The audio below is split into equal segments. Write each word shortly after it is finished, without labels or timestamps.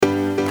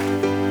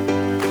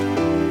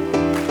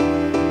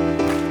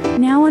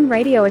on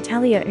Radio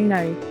Italia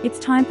Uno, it's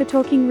time for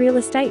Talking Real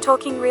Estate.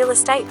 Talking Real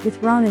Estate With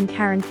Ron and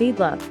Karen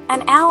Fiedler.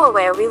 An hour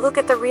where we look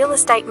at the real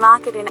estate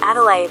market in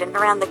Adelaide and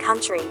around the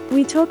country.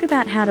 We talk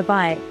about how to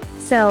buy,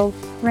 sell,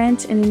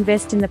 rent and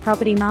invest in the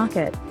property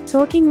market.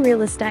 Talking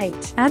Real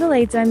Estate,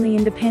 Adelaide's only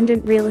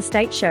independent real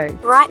estate show.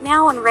 Right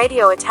now on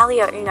Radio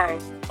Italia Uno,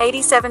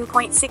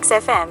 87.6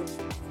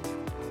 FM.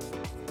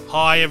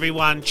 Hi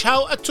everyone,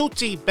 ciao a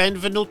tutti,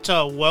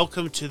 benvenuto.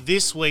 Welcome to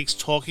this week's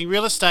Talking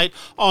Real Estate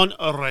on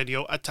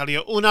Radio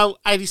Italia Uno,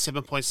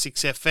 87.6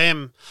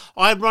 FM.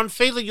 I'm Ron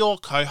Fiedler, your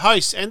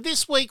co-host, and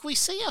this week we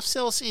see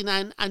ourselves in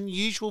an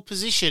unusual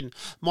position.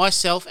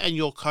 Myself and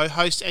your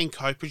co-host and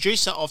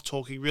co-producer of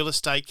Talking Real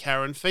Estate,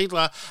 Karen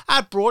Fiedler,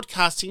 are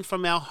broadcasting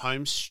from our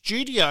home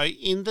studio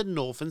in the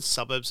northern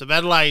suburbs of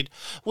Adelaide.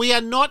 We are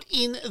not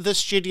in the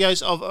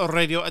studios of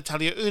Radio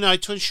Italia Uno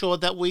to ensure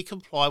that we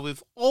comply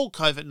with all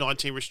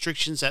COVID-19 restrictions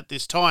at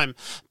this time,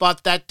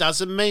 but that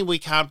doesn't mean we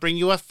can't bring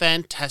you a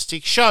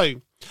fantastic show.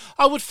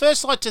 I would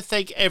first like to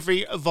thank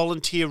every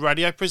volunteer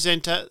radio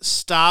presenter,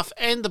 staff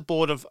and the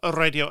board of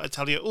Radio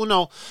Italia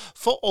Uno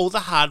for all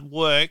the hard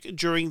work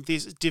during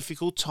this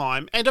difficult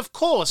time, and of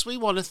course we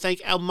want to thank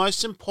our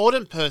most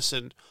important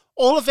person,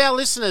 all of our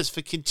listeners,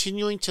 for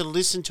continuing to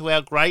listen to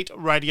our great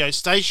radio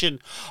station.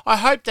 I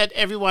hope that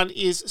everyone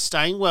is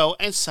staying well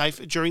and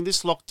safe during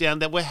this lockdown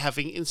that we're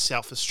having in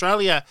South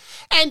Australia.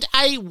 And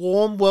a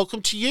warm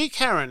welcome to you,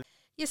 Karen.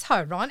 Yes,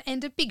 hi Ron,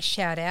 and a big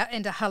shout out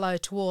and a hello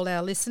to all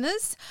our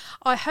listeners.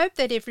 I hope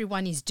that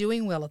everyone is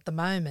doing well at the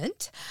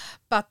moment,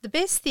 but the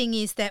best thing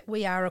is that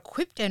we are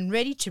equipped and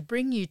ready to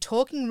bring you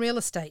Talking Real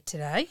Estate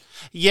today.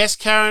 Yes,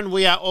 Karen,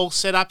 we are all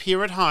set up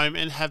here at home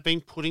and have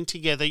been putting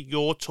together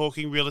your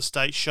Talking Real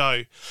Estate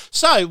show.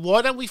 So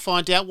why don't we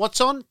find out what's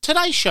on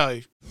today's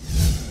show?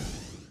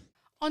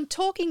 On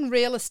Talking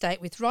Real Estate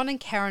with Ron and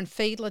Karen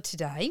Fiedler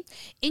today,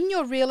 in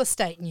your real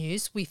estate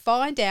news, we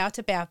find out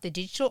about the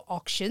digital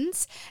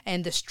auctions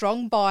and the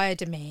strong buyer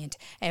demand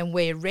and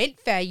where rent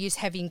values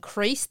have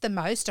increased the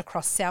most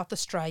across South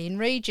Australian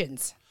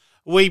regions.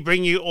 We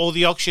bring you all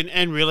the auction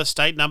and real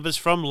estate numbers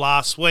from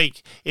last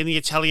week. In the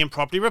Italian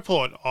Property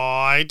Report,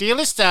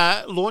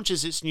 Idealista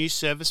launches its new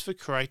service for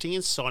creating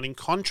and signing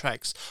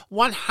contracts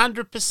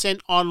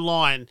 100%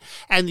 online.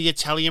 And the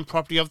Italian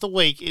Property of the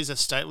Week is a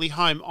stately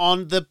home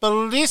on the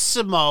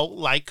bellissimo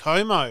Lake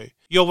Como.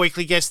 Your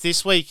weekly guest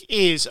this week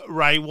is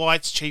Ray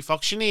White's chief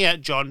auctioneer,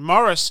 John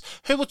Morris,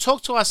 who will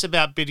talk to us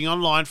about bidding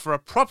online for a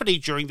property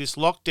during this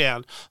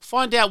lockdown.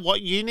 Find out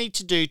what you need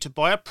to do to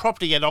buy a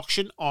property at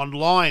auction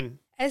online.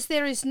 As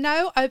there is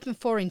no open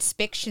for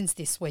inspections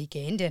this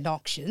weekend and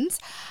auctions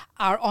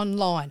are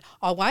online,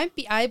 I won't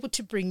be able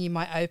to bring you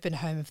my open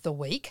home of the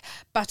week,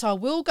 but I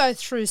will go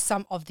through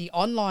some of the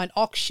online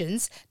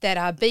auctions that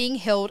are being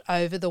held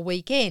over the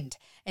weekend.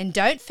 And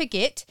don't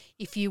forget,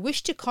 if you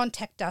wish to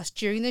contact us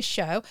during the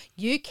show,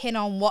 you can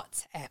on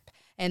WhatsApp.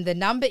 And the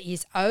number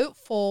is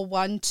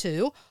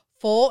 0412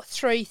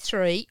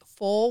 433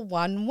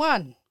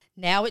 411.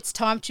 Now it's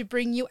time to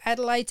bring you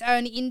Adelaide's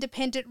own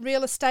independent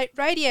real estate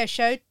radio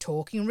show,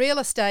 Talking Real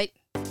Estate.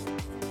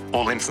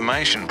 All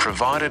information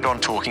provided on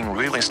Talking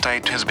Real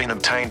Estate has been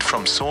obtained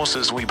from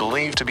sources we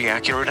believe to be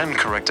accurate and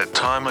correct at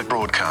time of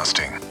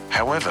broadcasting.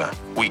 However,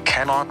 we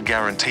cannot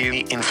guarantee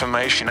the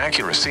information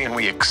accuracy and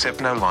we accept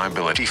no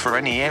liability for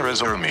any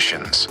errors or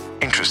omissions.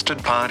 Interested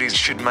parties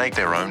should make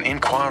their own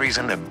inquiries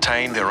and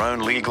obtain their own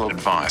legal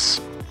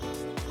advice.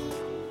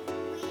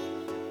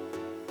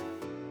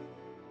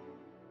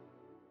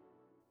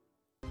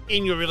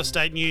 In your real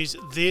estate news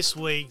this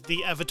week,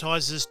 the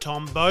Advertiser's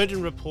Tom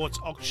Bowden reports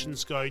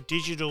auctions go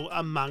digital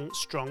among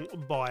strong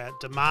buyer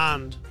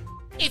demand.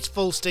 It's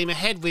full steam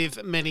ahead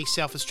with many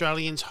South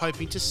Australians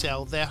hoping to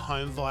sell their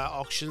home via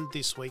auction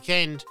this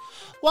weekend.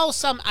 While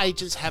some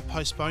agents have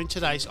postponed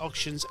today's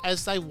auctions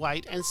as they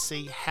wait and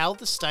see how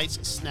the state's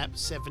snap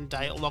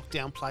 7-day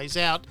lockdown plays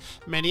out,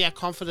 many are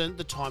confident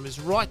the time is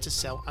right to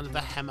sell under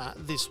the hammer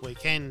this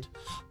weekend.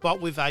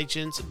 But with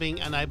agents being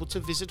unable to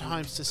visit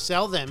homes to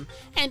sell them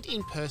and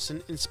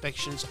in-person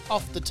inspections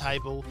off the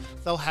table,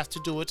 they'll have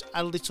to do it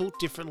a little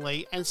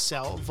differently and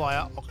sell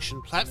via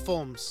auction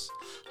platforms.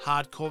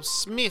 Hardcore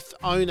Smith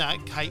owner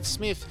Kate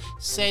Smith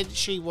said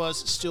she was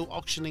still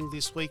auctioning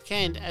this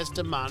weekend as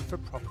demand for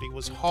property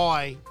was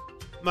high.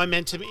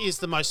 Momentum is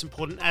the most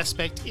important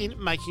aspect in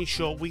making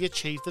sure we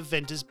achieve the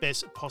vendor's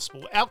best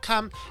possible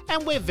outcome,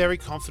 and we're very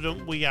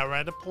confident we are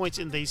at a point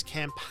in these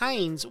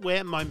campaigns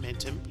where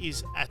momentum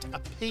is at a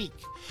peak.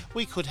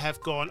 We could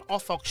have gone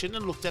off auction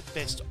and looked at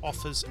best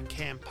offers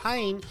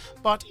campaign,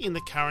 but in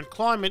the current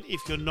climate, if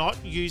you're not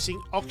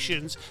using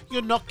auctions,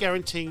 you're not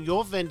guaranteeing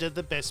your vendor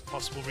the best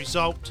possible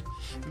result.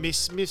 Miss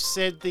Smith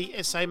said the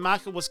SA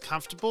market was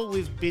comfortable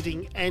with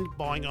bidding and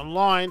buying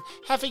online,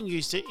 having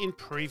used it in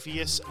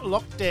previous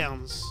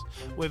lockdowns.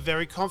 We're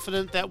very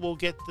confident that we'll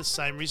get the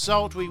same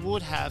result we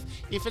would have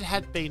if it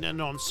had been an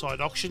on-site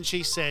auction,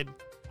 she said.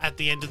 At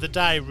the end of the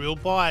day, real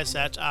buyers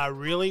that are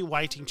really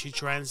waiting to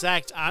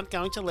transact aren't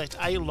going to let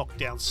a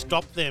lockdown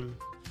stop them.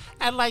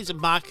 Adelaide's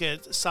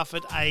market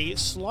suffered a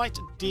slight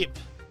dip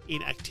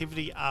in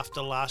activity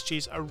after last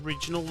year's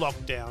original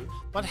lockdown,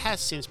 but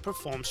has since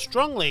performed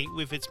strongly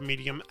with its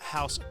medium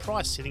house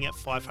price sitting at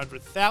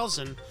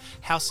 $500,000,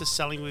 houses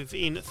selling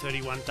within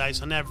 31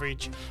 days on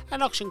average,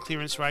 an auction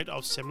clearance rate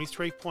of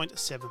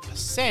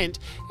 73.7%,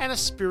 and a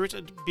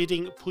spirited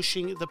bidding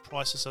pushing the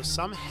prices of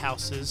some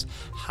houses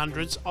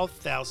hundreds of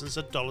thousands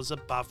of dollars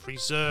above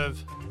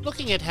reserve.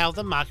 Looking at how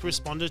the market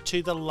responded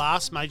to the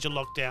last major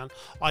lockdown,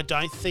 I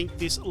don't think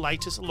this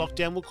latest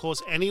lockdown will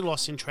cause any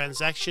loss in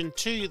transaction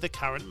to the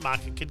current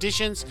market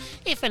conditions.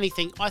 If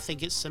anything, I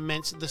think it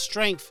cements the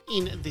strength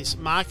in this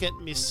market,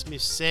 Ms.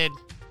 Smith said.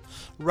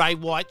 Ray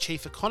White,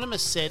 chief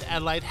economist, said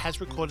Adelaide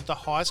has recorded the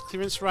highest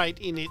clearance rate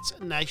in its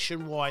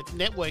nationwide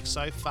network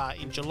so far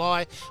in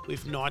July,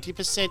 with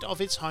 90%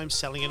 of its homes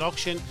selling at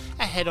auction,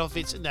 ahead of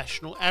its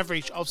national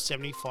average of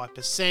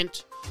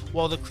 75%.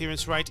 While the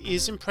clearance rate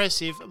is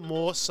impressive,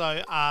 more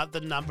so are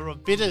the number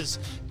of bidders,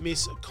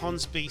 Ms.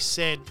 Consby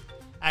said.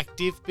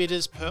 Active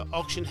bidders per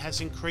auction has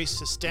increased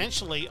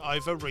substantially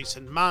over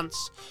recent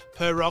months.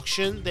 Per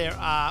auction, there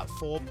are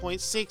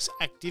 4.6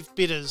 active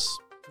bidders.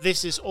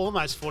 This is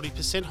almost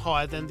 40%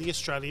 higher than the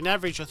Australian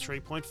average of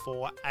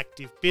 3.4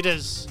 active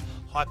bidders.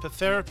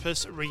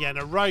 Hypotherapist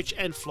Rihanna Roach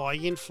and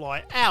fly-in,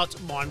 fly-out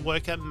mine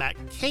worker Matt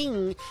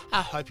King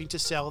are hoping to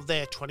sell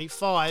their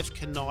 25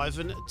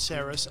 Carnarvon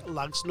Terrace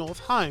Lugs North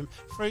home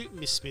through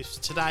Miss Smith's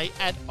today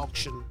at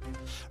auction.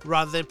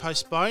 Rather than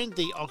postpone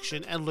the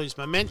auction and lose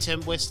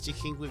momentum, we're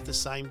sticking with the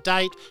same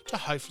date to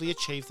hopefully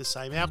achieve the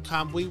same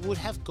outcome we would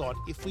have got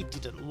if we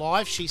did it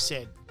live, she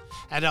said.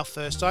 At our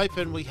first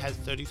open, we had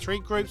 33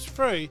 groups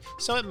through,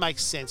 so it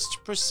makes sense to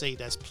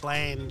proceed as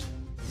planned.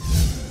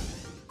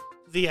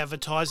 The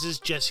Advertiser's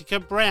Jessica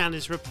Brown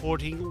is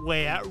reporting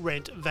where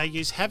rent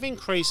values have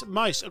increased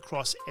most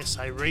across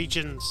SA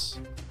regions.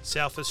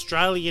 South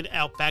Australian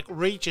outback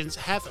regions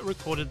have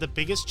recorded the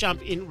biggest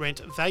jump in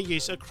rent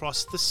values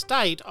across the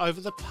state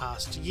over the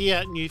past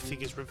year, new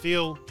figures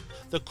reveal.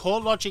 The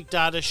CoreLogic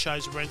data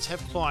shows rents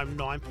have climbed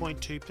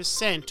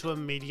 9.2% to a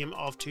median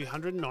of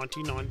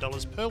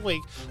 $299 per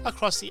week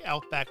across the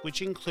outback,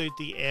 which include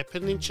the Eyre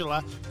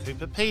Peninsula,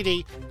 Cooper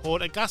Pedy,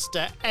 Port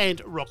Augusta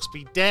and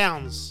Roxby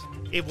Downs.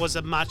 It was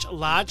a much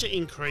larger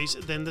increase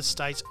than the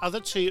state's other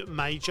two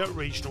major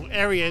regional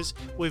areas,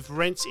 with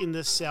rents in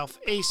the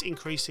southeast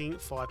increasing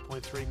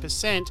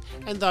 5.3%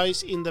 and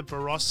those in the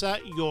Barossa,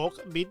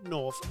 York,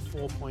 Mid-North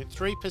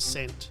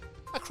 4.3%.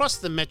 Across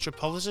the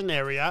metropolitan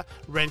area,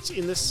 rents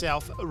in the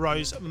south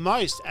rose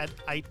most at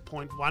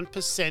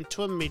 8.1%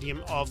 to a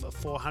median of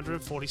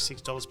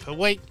 $446 per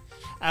week.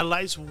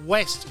 Adelaide's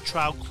west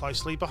trailed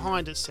closely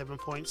behind at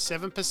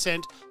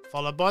 7.7%,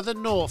 followed by the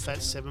north at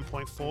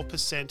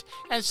 7.4%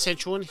 and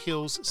Central and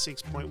Hills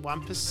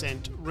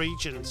 6.1%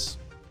 regions.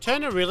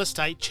 Turner Real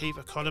Estate chief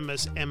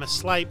economist Emma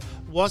Slape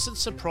wasn't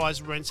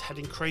surprised rents had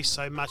increased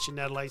so much in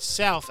Adelaide's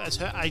south, as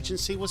her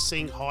agency was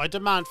seeing high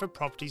demand for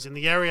properties in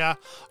the area.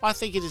 I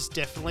think it is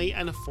definitely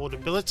an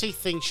affordability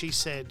thing, she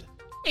said.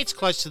 It's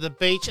close to the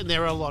beach and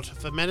there are a lot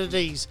of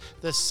amenities.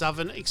 The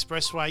Southern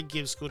Expressway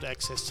gives good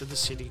access to the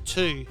city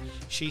too.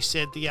 She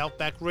said the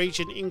outback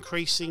region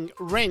increasing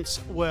rents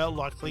were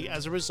likely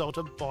as a result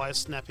of buyers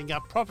snapping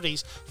up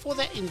properties for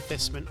their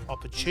investment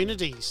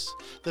opportunities.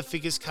 The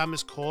figures come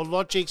as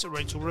CoreLogic's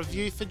rental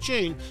review for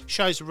June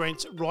shows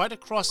rents right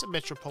across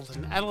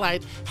metropolitan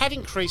Adelaide had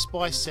increased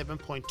by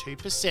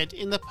 7.2%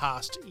 in the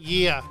past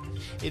year.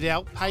 It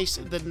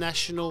outpaced the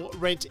national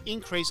rent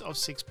increase of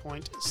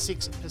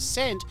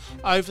 6.6%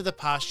 over the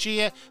past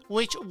year,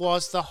 which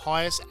was the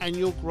highest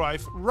annual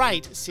growth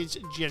rate since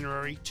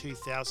January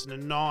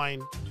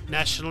 2009.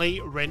 Nationally,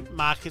 rent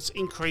markets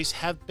increase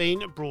have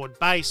been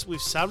broad-based,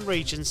 with some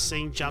regions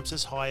seeing jumps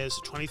as high as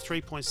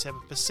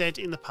 23.7%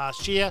 in the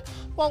past year,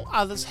 while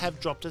others have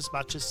dropped as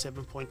much as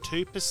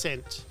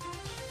 7.2%.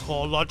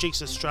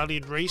 CoreLogic's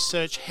Australian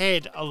research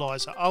head,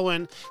 Eliza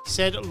Owen,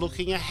 said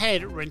looking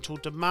ahead, rental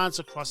demands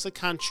across the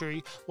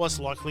country was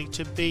likely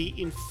to be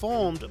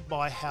informed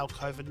by how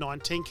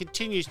COVID-19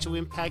 continues to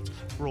impact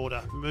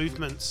broader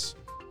movements.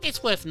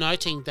 It's worth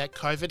noting that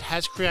COVID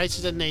has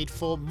created a need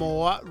for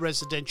more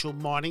residential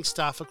mining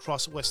staff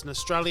across Western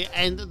Australia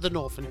and the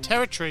Northern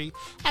Territory,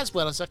 as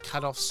well as a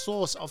cut-off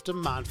source of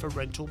demand for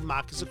rental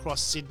markets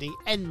across Sydney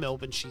and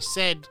Melbourne, she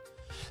said.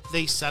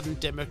 These sudden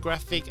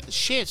demographic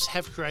shifts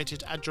have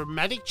created a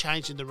dramatic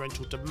change in the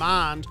rental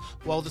demand,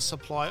 while the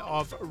supply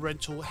of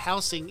rental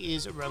housing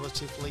is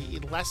relatively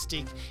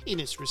elastic in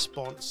its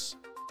response.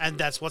 And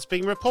that's what's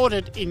being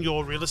reported in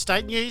your real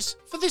estate news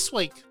for this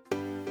week.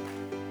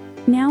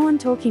 Now on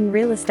Talking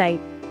Real Estate,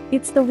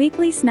 it's the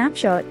weekly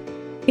snapshot.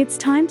 It's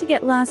time to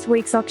get last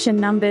week's auction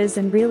numbers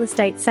and real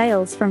estate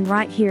sales from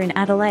right here in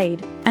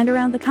Adelaide and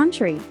around the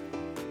country.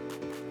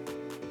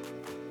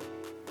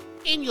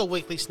 In your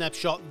weekly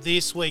snapshot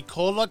this week,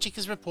 CoreLogic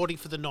is reporting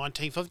for the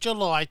 19th of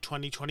July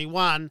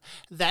 2021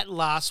 that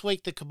last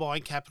week the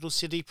combined capital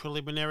city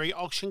preliminary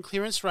auction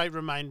clearance rate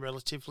remained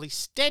relatively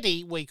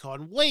steady week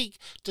on week,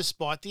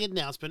 despite the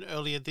announcement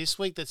earlier this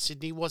week that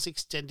Sydney was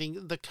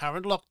extending the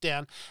current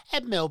lockdown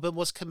and Melbourne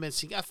was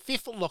commencing a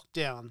fifth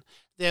lockdown.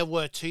 there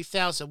were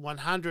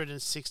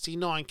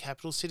 2,169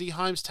 capital city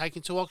homes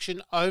taken to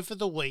auction over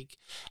the week,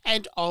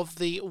 and of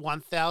the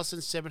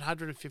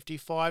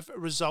 1,755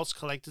 results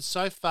collected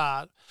so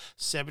far,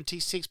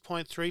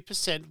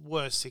 76.3%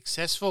 were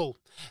successful.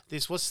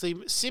 This was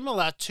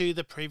similar to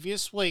the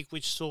previous week,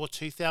 which saw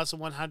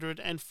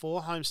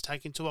 2,104 homes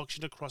taken to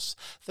auction across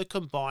the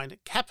combined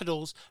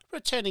capitals,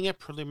 returning a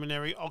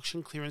preliminary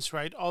auction clearance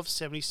rate of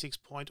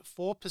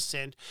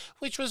 76.4%,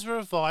 which was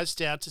revised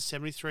down to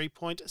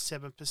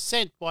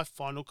 73.7% by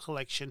final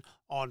collection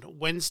on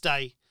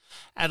Wednesday.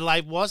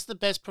 Adelaide was the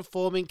best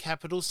performing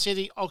capital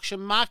city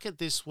auction market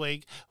this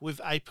week, with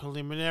a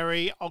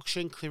preliminary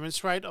auction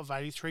clearance rate of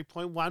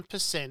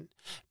 83.1%.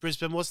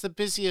 Brisbane was the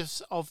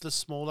busiest of the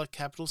smaller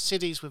capital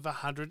cities, with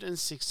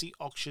 160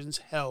 auctions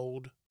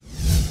held.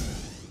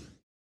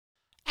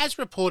 As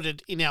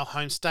reported in our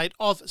home state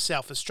of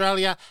South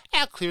Australia,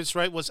 our clearance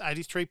rate was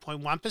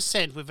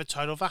 83.1%, with a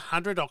total of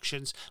 100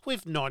 auctions,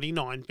 with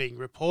 99 being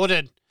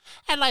reported.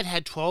 Adelaide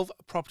had 12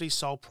 properties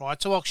sold prior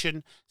to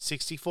auction,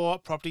 64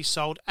 properties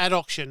sold at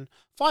auction,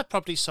 5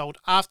 properties sold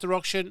after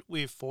auction,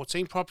 with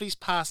 14 properties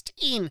passed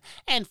in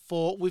and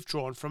 4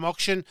 withdrawn from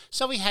auction.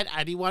 So we had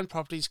 81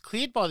 properties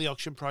cleared by the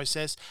auction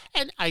process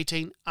and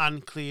 18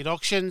 uncleared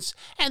auctions.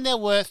 And there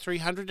were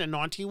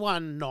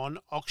 391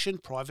 non-auction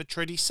private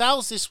treaty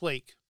sales this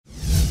week.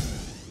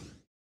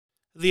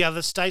 The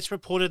other states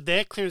reported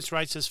their clearance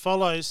rates as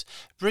follows.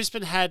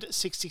 Brisbane had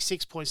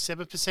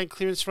 66.7%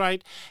 clearance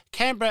rate,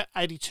 Canberra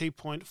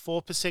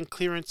 82.4%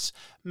 clearance,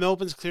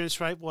 Melbourne's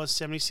clearance rate was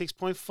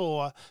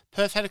 76.4%,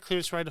 Perth had a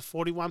clearance rate of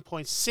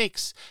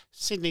 41.6%,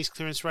 Sydney's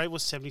clearance rate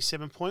was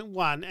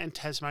 77.1%, and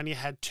Tasmania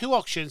had 2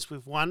 auctions,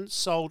 with 1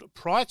 sold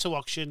prior to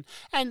auction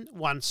and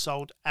 1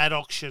 sold at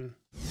auction.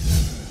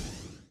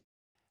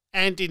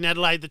 And in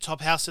Adelaide, the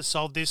top house that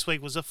sold this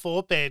week was a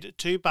 4-bed,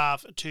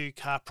 2-bath,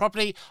 2-car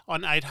property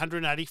on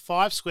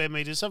 885 square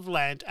metres of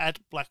land at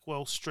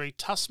Blackwell Street,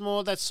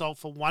 Tusmore, that sold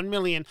for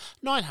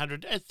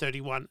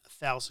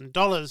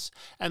 $1,931,000.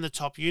 And the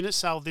top unit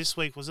sale this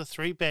week was a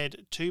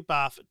 3-bed,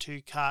 2-bath,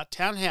 2-car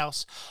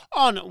townhouse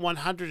on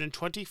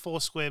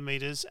 124 square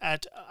metres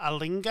at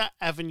Alinga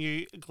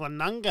Avenue,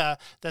 Glenunga,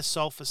 that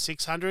sold for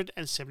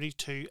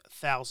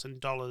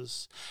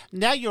 $672,000.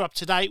 Now you're up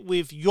to date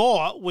with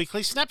your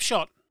weekly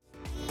snapshot.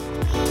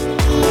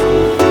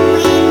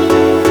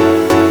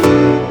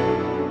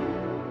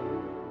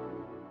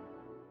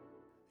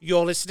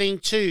 You're listening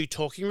to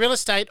Talking Real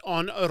Estate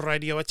on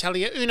Radio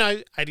Italia Uno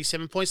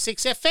 87.6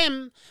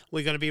 FM.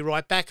 We're going to be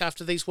right back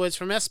after these words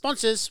from our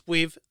sponsors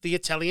with the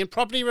Italian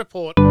Property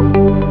Report.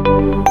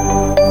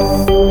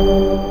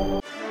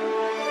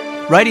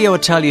 Radio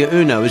Italia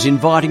Uno is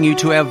inviting you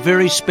to our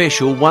very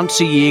special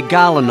once-a-year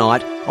gala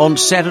night on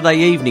Saturday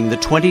evening, the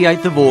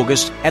 28th of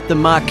August, at the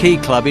Marquee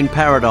Club in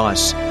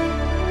Paradise.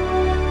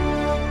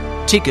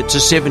 Tickets are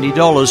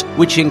 $70,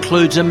 which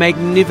includes a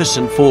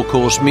magnificent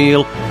 4-course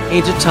meal,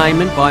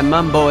 entertainment by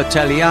Mambo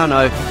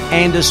Italiano,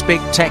 and a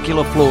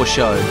spectacular floor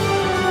show.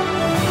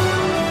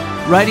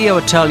 Radio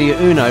Italia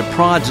Uno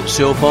prides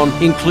itself on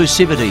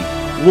inclusivity,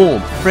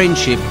 warmth,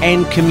 friendship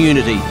and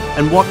community,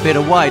 and what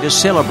better way to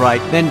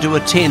celebrate than to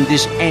attend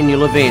this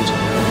annual event.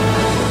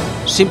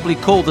 Simply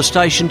call the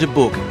station to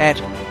book at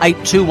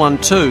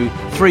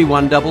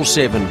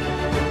 8212-3177.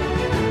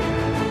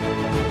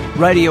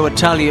 Radio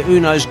Italia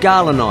Uno's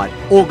Gala Night,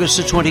 August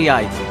the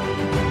 28th.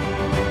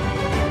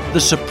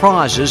 The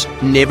surprises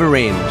never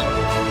end.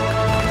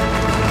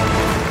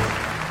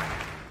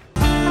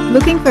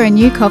 Looking for a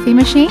new coffee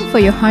machine for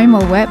your home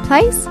or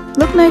workplace?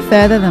 Look no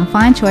further than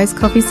Fine Choice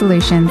Coffee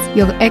Solutions,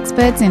 your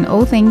experts in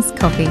all things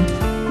coffee.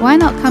 Why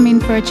not come in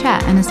for a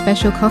chat and a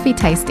special coffee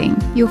tasting?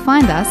 You'll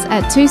find us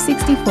at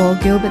 264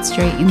 Gilbert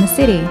Street in the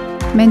city.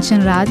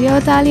 Mention Radio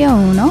Italia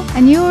Uno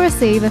and you will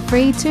receive a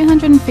free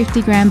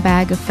 250-gram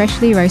bag of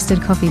freshly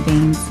roasted coffee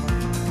beans.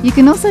 You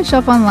can also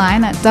shop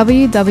online at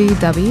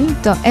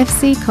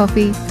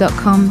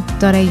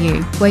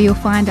www.fccoffee.com.au, where you'll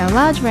find our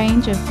large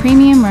range of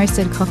premium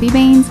roasted coffee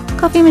beans,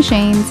 coffee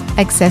machines,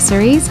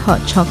 accessories,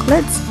 hot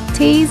chocolates,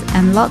 teas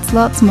and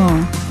lots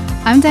more.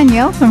 I'm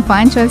Danielle from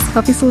Fine Choice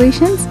Coffee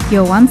Solutions,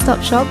 your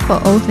one-stop shop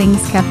for all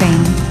things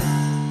caffeine.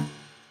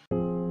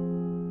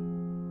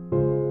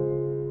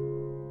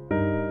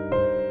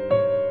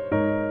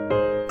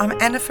 I'm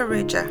Anna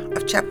Farrugia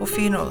of Chapel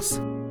Funerals.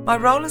 My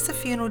role as a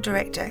funeral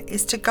director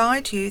is to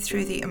guide you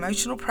through the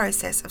emotional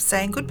process of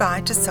saying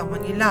goodbye to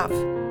someone you love.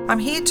 I'm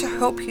here to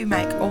help you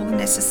make all the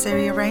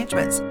necessary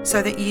arrangements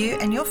so that you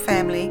and your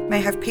family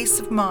may have peace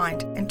of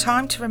mind and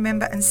time to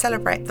remember and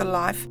celebrate the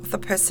life of the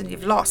person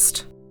you've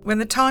lost. When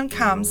the time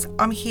comes,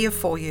 I'm here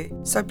for you,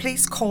 so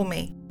please call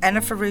me, Anna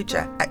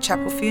Farrugia, at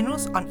Chapel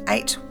Funerals on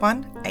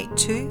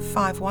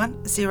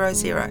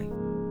 81825100.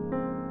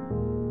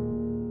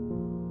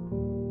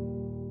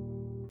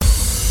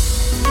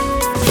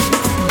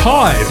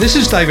 Hi, this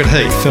is David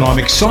Heath and I'm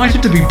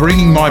excited to be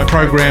bringing my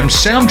program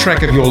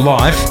Soundtrack of Your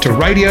Life to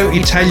Radio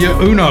Italia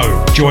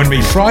Uno. Join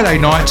me Friday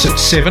nights at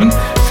 7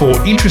 for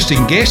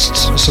interesting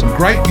guests, some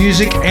great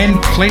music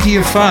and plenty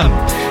of fun.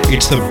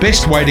 It's the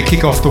best way to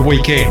kick off the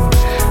weekend.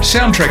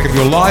 Soundtrack of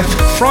Your Life,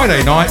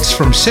 Friday nights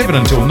from 7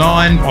 until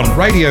 9 on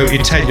Radio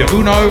Italia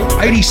Uno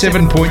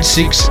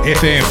 87.6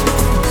 FM.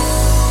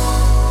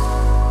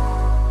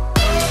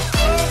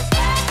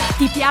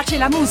 Ti piace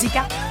la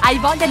musica? Hai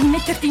voglia di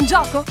metterti in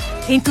gioco?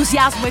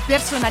 Entusiasmo e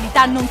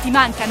personalità non ti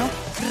mancano?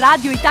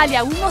 Radio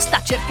Italia 1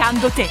 sta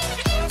cercando te.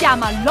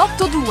 Chiama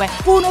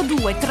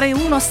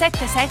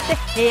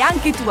l'82123177 e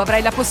anche tu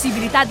avrai la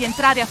possibilità di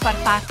entrare a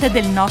far parte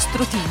del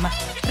nostro team.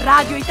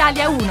 Radio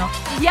Italia 1,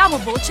 diamo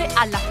voce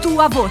alla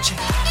tua voce.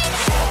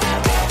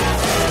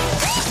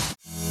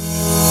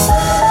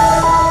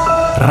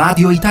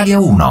 Radio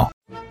Italia 1.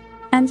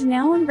 And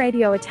now on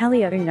Radio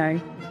Italia Uno,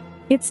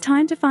 it's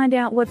time to find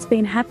out what's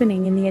been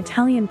happening in the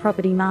Italian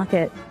property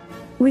market.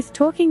 With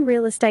Talking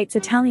Real Estate's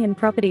Italian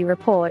Property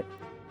Report.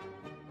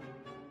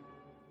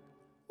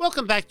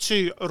 Welcome back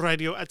to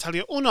Radio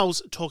Italia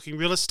Uno's Talking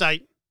Real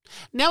Estate.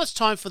 Now it's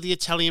time for the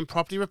Italian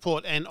Property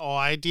Report, and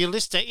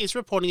Idealista is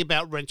reporting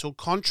about rental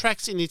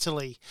contracts in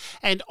Italy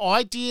and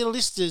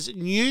Idealista's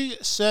new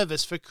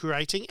service for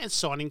creating and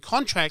signing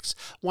contracts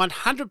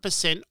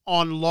 100%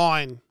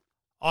 online.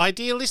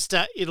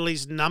 Idealista,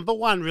 Italy's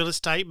 #1 real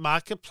estate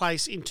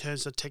marketplace in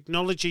terms of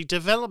technology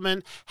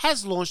development,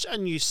 has launched a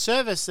new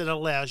service that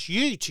allows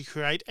you to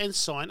create and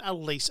sign a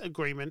lease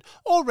agreement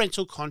or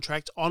rental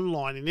contract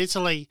online in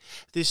Italy.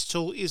 This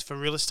tool is for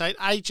real estate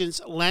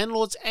agents,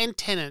 landlords and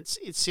tenants.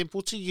 It's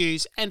simple to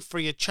use and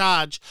free of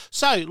charge.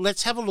 So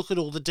let's have a look at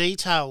all the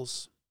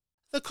details.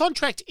 The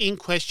contract in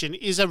question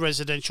is a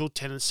residential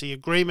tenancy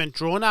agreement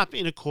drawn up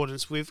in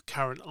accordance with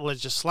current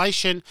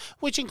legislation,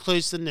 which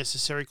includes the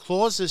necessary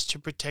clauses to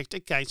protect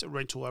against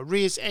rental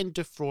arrears and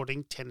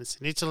defrauding tenants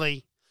in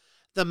Italy.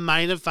 The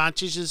main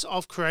advantages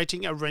of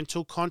creating a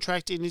rental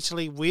contract in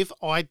Italy with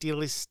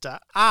Idealista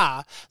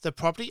are the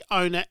property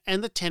owner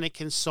and the tenant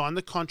can sign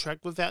the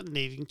contract without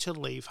needing to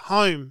leave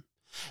home.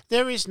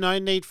 There is no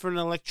need for an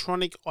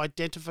electronic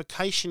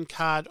identification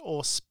card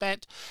or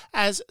SPAT,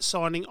 as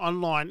signing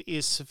online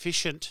is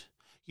sufficient.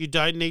 You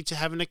don't need to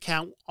have an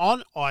account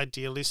on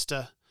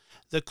Idealista.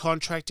 The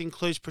contract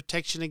includes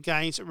protection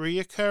against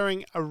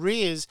recurring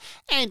arrears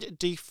and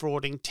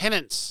defrauding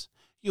tenants.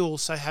 You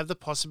also have the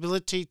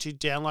possibility to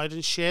download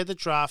and share the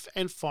draft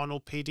and final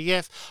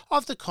PDF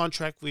of the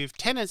contract with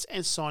tenants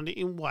and sign it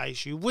in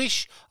ways you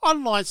wish,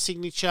 online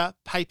signature,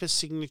 paper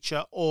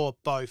signature, or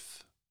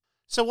both.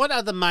 So what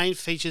are the main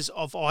features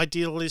of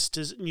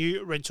Idealista's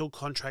new rental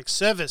contract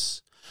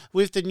service?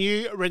 With the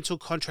new rental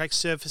contract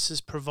services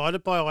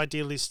provided by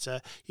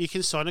Idealista, you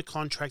can sign a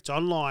contract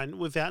online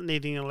without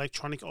needing an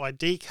electronic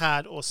ID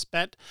card or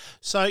SPAT,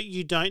 so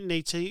you don't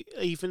need to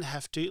even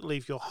have to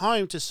leave your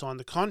home to sign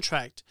the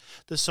contract.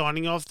 The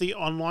signing of the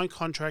online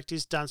contract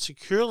is done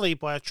securely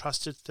by a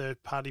trusted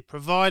third-party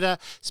provider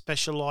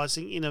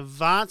specialising in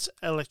advanced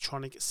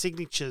electronic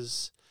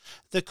signatures.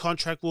 The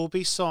contract will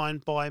be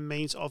signed by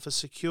means of a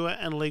secure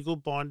and legal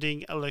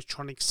binding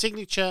electronic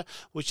signature,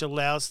 which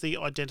allows the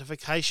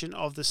identification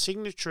of the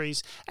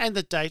signatories and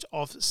the date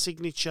of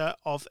signature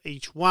of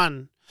each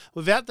one.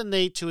 Without the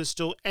need to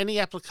install any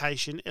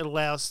application, it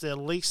allows the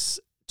lease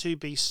to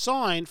be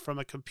signed from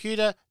a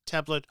computer,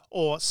 tablet,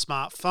 or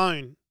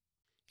smartphone.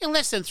 In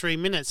less than 3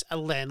 minutes, a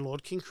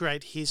landlord can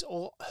create his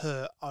or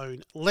her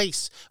own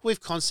lease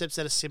with concepts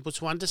that are simple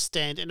to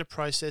understand and a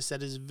process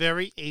that is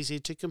very easy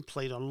to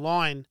complete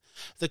online.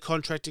 The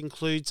contract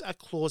includes a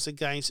clause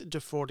against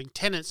defrauding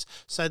tenants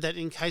so that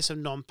in case of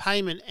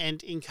non-payment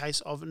and in case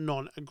of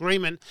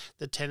non-agreement,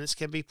 the tenants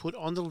can be put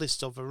on the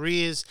list of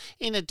arrears.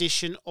 In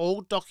addition,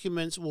 all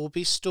documents will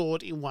be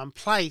stored in one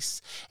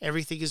place.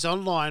 Everything is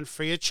online,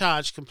 free of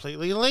charge,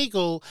 completely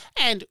legal,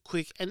 and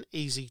quick and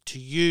easy to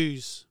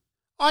use.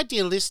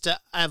 Idealista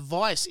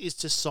advice is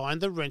to sign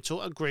the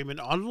rental agreement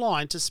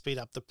online to speed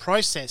up the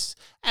process,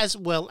 as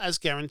well as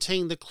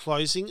guaranteeing the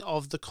closing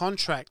of the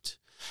contract.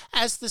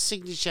 As the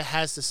signature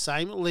has the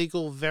same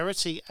legal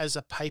verity as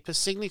a paper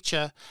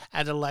signature,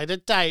 at a later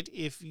date,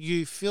 if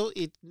you feel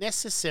it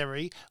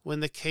necessary when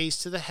the keys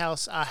to the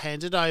house are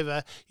handed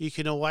over, you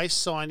can always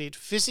sign it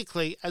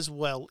physically as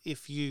well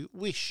if you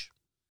wish.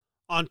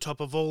 On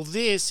top of all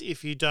this,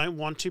 if you don't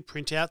want to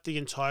print out the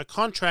entire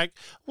contract,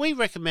 we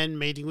recommend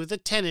meeting with the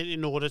tenant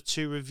in order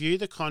to review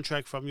the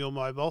contract from your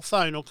mobile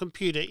phone or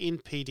computer in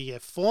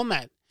PDF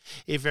format.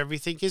 If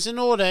everything is in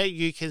order,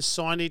 you can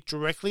sign it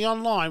directly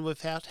online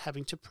without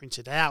having to print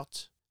it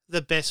out.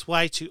 The best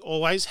way to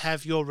always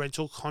have your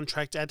rental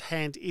contract at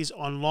hand is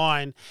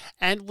online,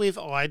 and with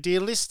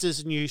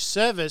Idealista's new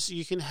service,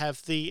 you can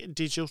have the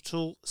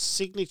digital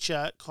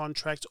signature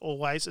contract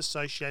always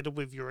associated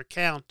with your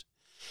account.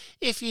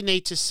 If you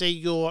need to see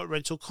your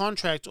rental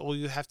contract, all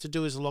you have to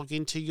do is log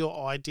into your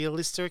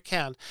Idealista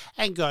account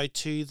and go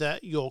to the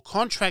Your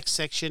Contract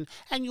section,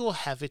 and you'll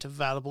have it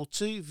available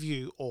to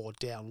view or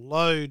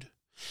download.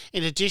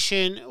 In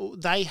addition,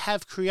 they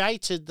have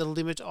created the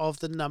limit of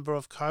the number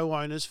of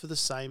co-owners for the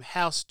same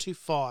house to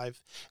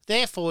 5.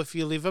 Therefore, if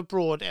you live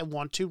abroad and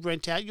want to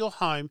rent out your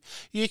home,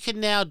 you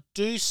can now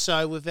do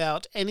so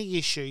without any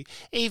issue,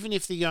 even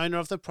if the owner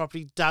of the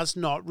property does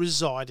not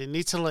reside in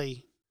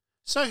Italy.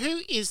 So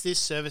who is this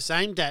service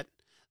aimed at?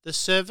 The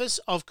service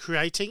of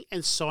creating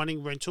and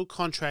signing rental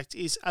contracts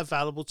is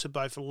available to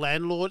both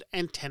landlord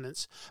and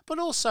tenants, but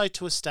also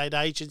to estate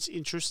agents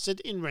interested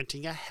in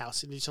renting a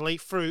house in Italy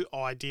through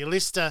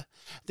Idealista.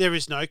 There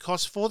is no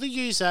cost for the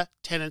user,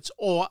 tenants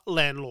or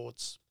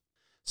landlords.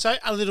 So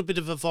a little bit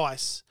of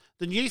advice.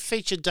 The new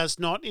feature does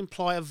not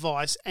imply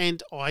advice,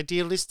 and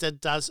Idealista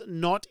does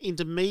not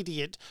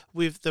intermediate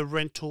with the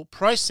rental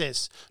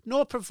process,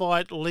 nor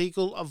provide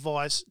legal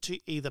advice to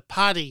either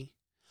party.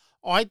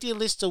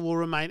 Idealista will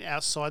remain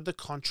outside the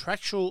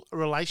contractual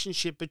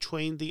relationship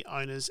between the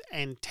owners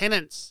and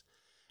tenants.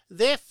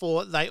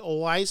 Therefore, they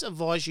always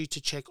advise you to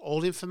check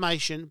all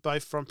information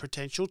both from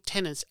potential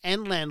tenants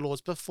and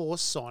landlords before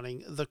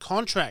signing the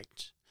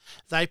contract.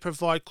 They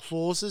provide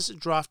clauses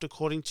drafted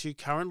according to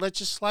current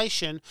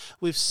legislation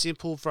with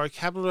simple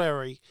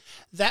vocabulary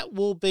that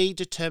will be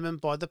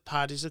determined by the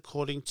parties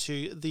according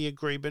to the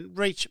agreement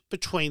reached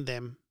between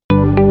them.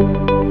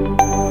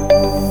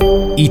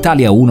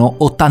 Italia 1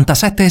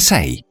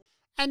 87.6.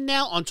 And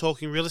now on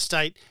Talking Real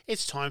Estate,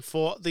 it's time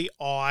for the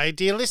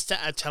Idealista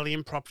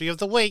Italian Property of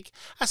the Week,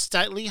 a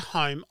stately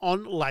home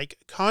on Lake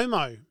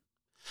Como.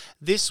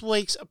 This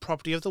week's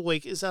Property of the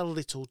Week is a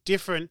little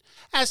different,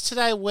 as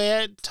today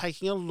we're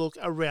taking a look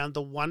around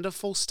the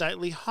wonderful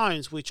stately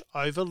homes which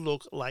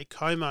overlook Lake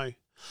Como.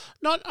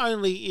 Not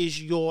only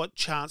is your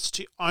chance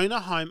to own a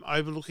home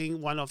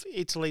overlooking one of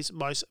Italy's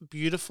most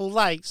beautiful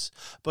lakes,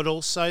 but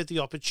also the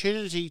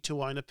opportunity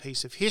to own a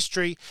piece of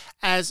history,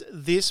 as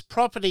this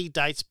property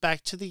dates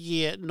back to the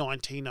year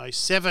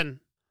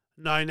 1907.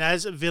 Known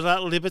as Villa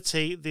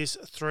Liberty, this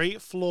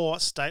 3-floor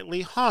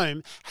stately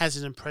home has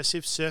an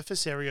impressive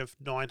surface area of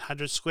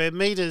 900 square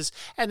metres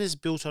and is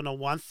built on a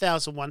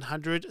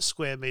 1,100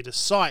 square metre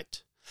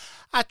site.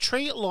 A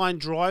tree-lined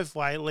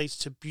driveway leads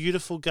to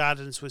beautiful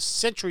gardens with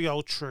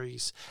century-old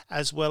trees,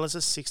 as well as a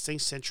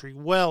 16th century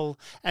well,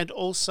 and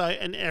also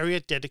an area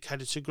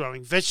dedicated to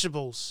growing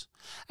vegetables.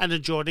 An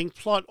adjoining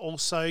plot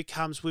also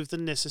comes with the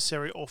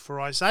necessary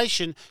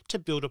authorisation to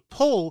build a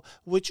pool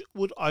which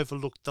would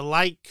overlook the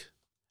lake.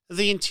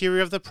 The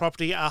interior of the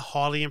property are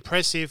highly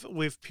impressive,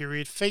 with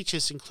period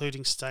features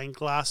including stained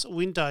glass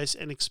windows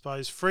and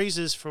exposed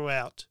freezers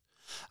throughout.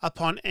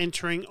 Upon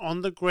entering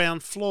on the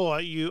ground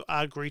floor, you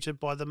are greeted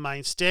by the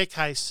main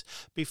staircase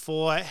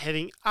before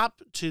heading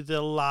up to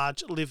the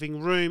large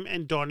living room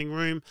and dining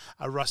room,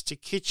 a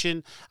rustic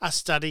kitchen, a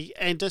study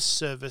and a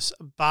service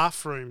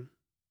bathroom.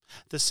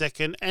 The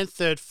second and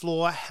third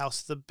floor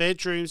house the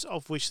bedrooms,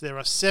 of which there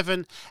are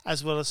 7,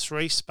 as well as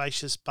 3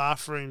 spacious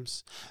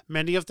bathrooms.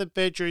 Many of the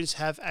bedrooms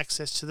have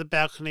access to the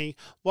balcony,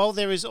 while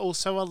there is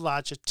also a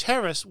larger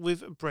terrace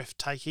with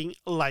breathtaking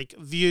lake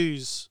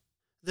views.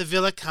 The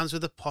villa comes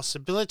with the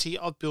possibility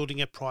of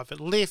building a private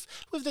lift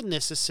with the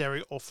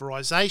necessary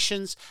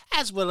authorisations,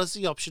 as well as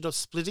the option of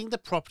splitting the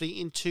property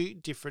into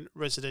different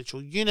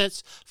residential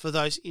units for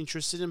those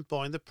interested in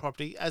buying the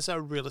property as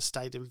a real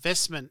estate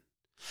investment.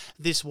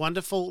 This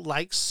wonderful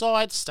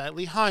lakeside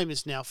stately home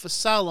is now for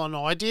sale on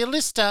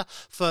Idealista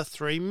for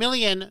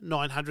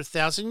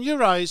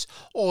 €3,900,000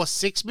 or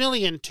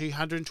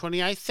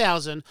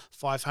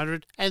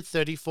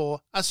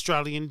 $6,228,534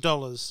 Australian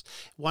dollars.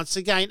 Once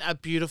again, a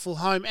beautiful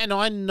home, and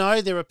I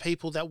know there are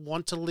people that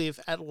want to live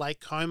at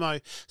Lake Como,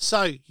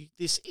 so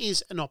this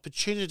is an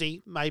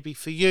opportunity maybe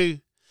for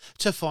you.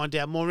 To find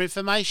out more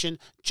information,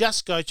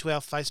 just go to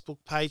our Facebook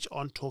page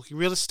on Talking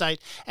Real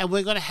Estate, and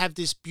we're going to have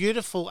this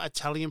beautiful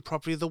Italian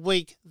Property of the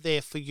Week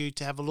there for you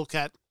to have a look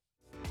at.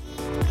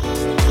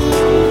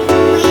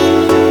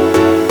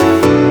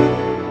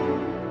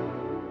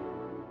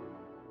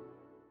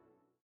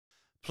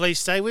 Please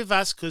stay with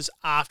us, because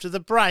after the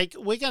break,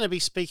 we're going to be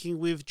speaking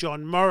with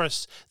John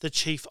Morris, the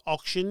Chief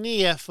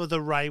Auctioneer for the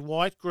Ray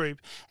White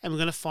Group, and we're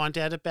going to find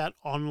out about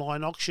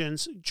online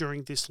auctions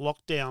during this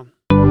lockdown.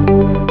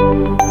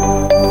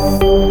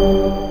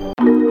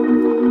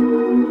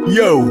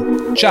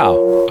 Yo!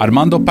 Ciao,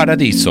 Armando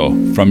Paradiso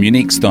from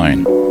Unique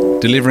Stone,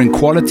 delivering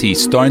quality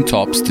stone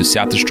tops to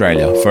South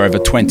Australia for over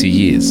 20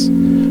 years.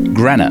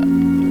 Granite,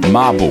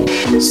 marble,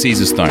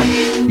 Caesar stone,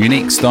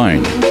 Unique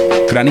Stone,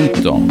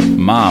 granito,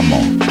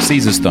 marmo,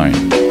 Caesar stone,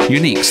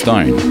 Unique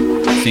Stone.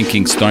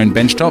 Thinking stone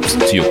bench tops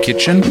to your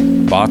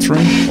kitchen,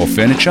 bathroom or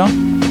furniture?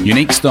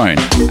 Unique Stone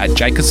at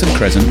Jacobson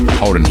Crescent,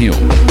 Holden Hill.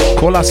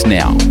 Call us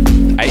now,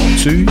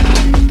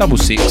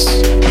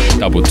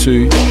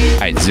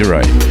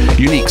 8266-2280.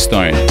 Unique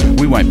Stone,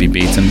 we won't be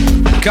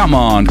beaten. Come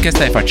on, che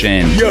stai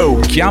facendo?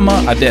 Yo!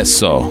 Chiama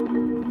adesso.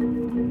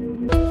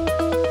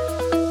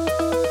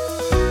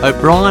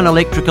 O'Brien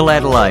Electrical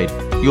Adelaide,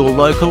 your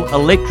local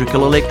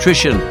electrical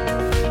electrician.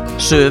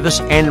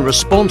 Service and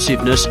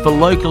responsiveness for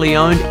locally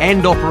owned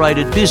and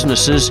operated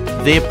businesses,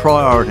 their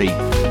priority.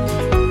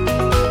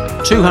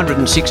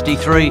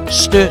 263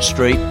 Sturt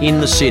Street in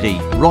the city,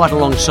 right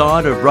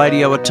alongside of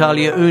Radio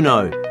Italia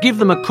Uno. Give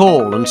them a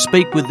call and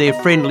speak with their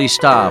friendly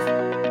staff.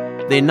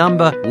 Their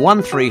number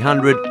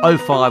 1300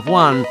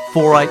 051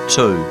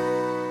 482.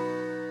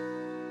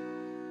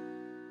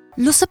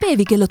 Lo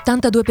sapevi che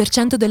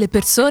l'82% delle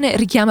persone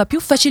richiama più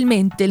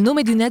facilmente il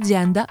nome di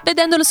un'azienda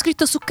vedendolo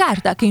scritto su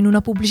carta che in una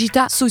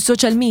pubblicità sui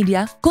social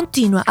media?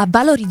 Continua a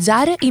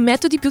valorizzare i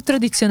metodi più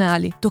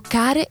tradizionali,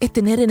 toccare e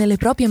tenere nelle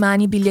proprie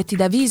mani biglietti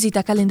da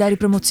visita, calendari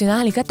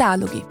promozionali,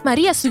 cataloghi.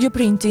 Maria Studio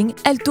Printing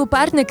è il tuo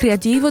partner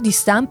creativo di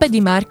stampa e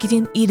di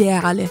marketing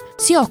ideale.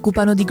 Si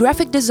occupano di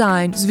graphic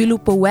design,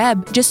 sviluppo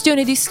web,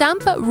 gestione di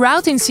stampa,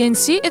 routing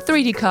CNC e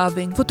 3D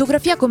carving,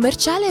 fotografia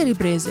commerciale e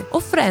riprese,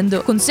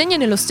 offrendo consegne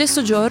nello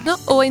stesso giorno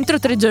o entro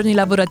 3 giorni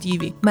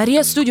lavorativi.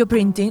 Maria Studio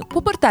Printing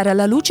può portare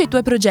alla luce i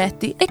tuoi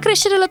progetti e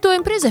crescere la tua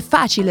impresa è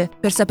facile.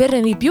 Per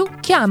saperne di più,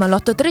 chiama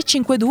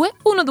l'8352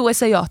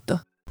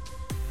 1268.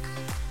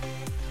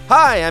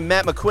 Hi, I'm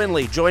Matt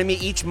McQuinley. Join me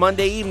each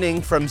Monday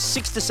evening from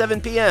 6 to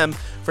 7 p.m.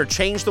 for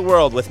Change the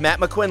World with Matt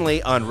McQuinley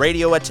on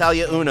Radio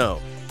Italia Uno.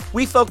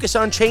 We focus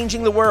on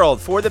changing the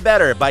world for the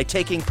better by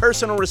taking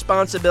personal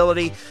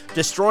responsibility,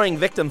 destroying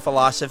victim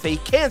philosophy,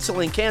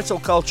 canceling cancel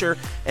culture,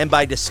 and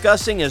by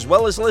discussing as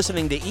well as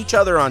listening to each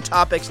other on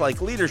topics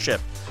like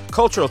leadership,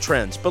 cultural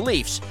trends,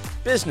 beliefs,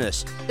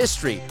 business,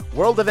 history,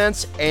 world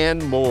events,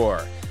 and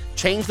more.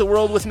 Change the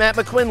World with Matt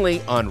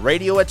McQuinley on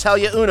Radio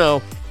Italia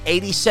Uno,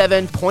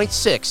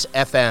 87.6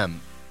 FM.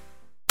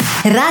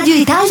 Radio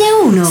Italia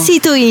 1.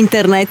 Sito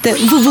internet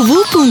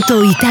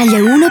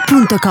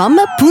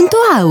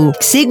www.italia1.com.au.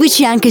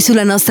 Seguici anche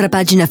sulla nostra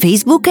pagina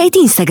Facebook ed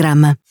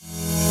Instagram.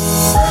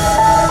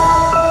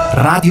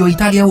 Radio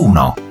Italia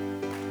 1.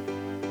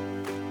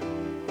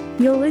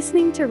 You're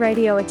listening to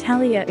Radio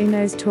Italia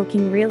Uno's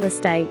Talking Real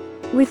Estate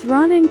with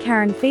Ron and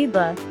Karen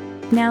Fiedler.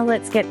 Now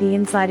let's get the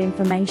inside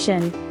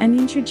information and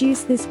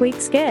introduce this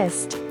week's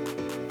guest.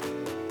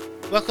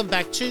 Welcome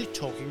back to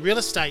Talking Real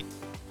Estate.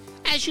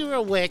 As you're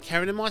aware,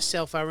 Karen and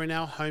myself are in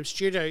our home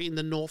studio in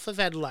the north of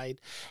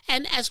Adelaide,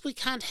 and as we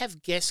can't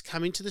have guests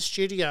come into the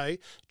studio,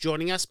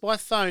 joining us by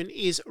phone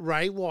is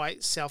Ray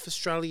White, South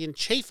Australian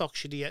Chief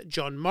Auctioneer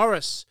John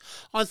Morris.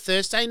 On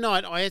Thursday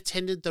night, I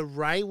attended the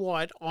Ray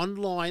White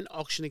online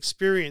auction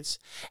experience,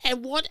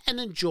 and what an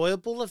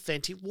enjoyable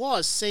event it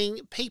was,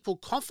 seeing people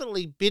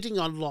confidently bidding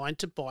online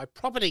to buy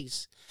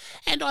properties.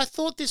 And I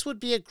thought this would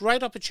be a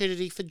great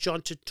opportunity for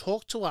John to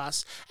talk to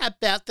us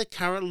about the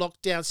current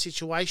lockdown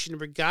situation in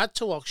regard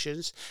to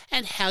auctions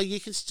and how you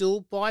can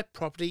still buy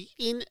property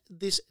in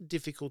this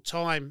difficult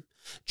time.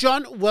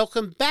 John,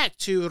 welcome back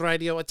to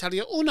Radio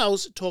Italia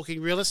Uno's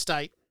Talking Real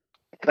Estate.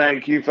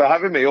 Thank you for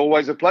having me.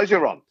 Always a pleasure,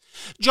 Ron.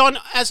 John,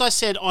 as I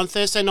said, on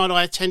Thursday night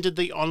I attended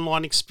the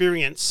online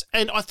experience,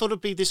 and I thought it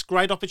would be this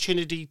great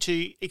opportunity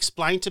to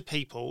explain to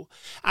people,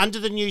 under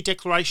the new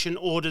declaration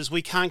orders,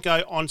 we can't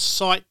go on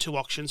site to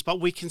auctions,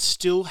 but we can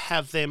still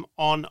have them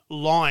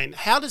online.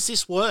 How does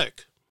this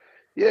work?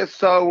 Yeah,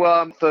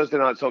 so Thursday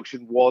night's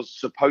auction was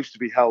supposed to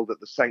be held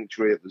at the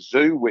Sanctuary at the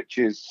Zoo, which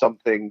is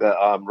something that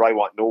Ray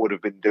White Norwood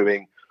have been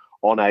doing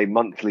on a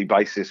monthly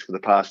basis for the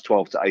past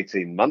 12 to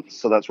 18 months.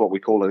 So that's what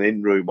we call an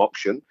in-room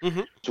auction.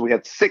 Mm-hmm. So we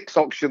had 9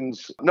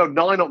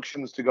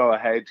 auctions to go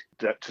ahead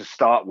to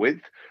start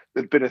with.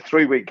 There'd been a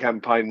 3-week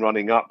campaign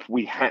running up.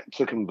 We had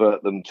to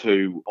convert them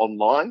to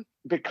online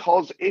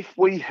because if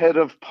we had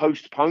have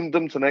postponed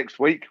them to next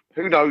week,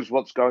 who knows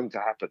what's going to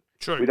happen?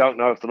 True. We don't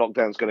know if the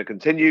lockdown's going to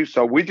continue.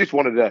 So we just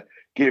wanted to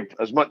give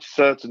as much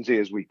certainty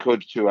as we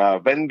could to our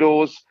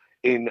vendors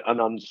in an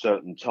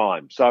uncertain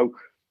time. So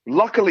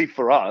luckily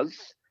for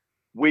us,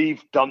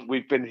 we've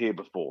been here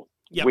before.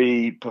 Yep.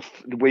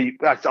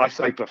 I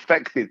say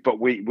perfected, but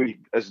we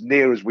as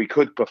near as we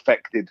could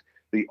perfected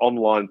the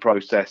online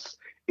process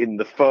in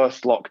the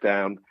first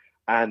lockdown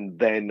and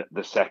then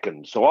the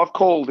second. So I've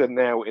called in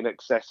now in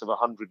excess of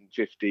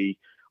 150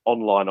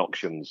 online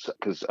auctions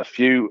because a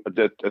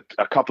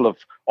couple of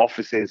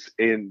offices,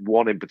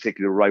 one in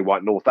particular, Ray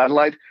White North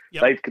Adelaide,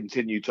 yep, they've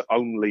continued to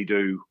only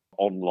do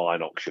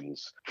online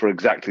auctions for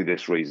exactly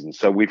this reason.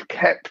 So we've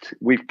kept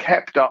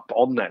up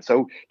on that.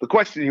 So the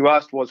question you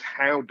asked was,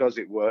 how does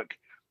it work?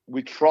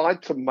 We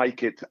tried to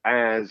make it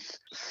as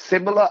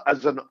similar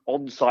as an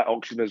on-site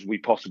auction as we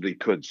possibly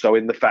could. So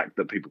in the fact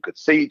that people could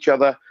see each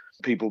other,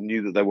 people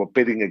knew that they were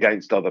bidding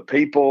against other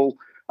people.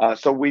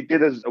 So we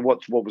did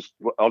what was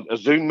a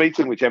Zoom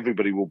meeting, which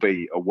everybody will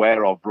be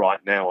aware of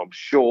right now, I'm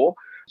sure.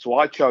 So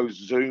I chose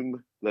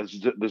Zoom,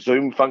 the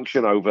Zoom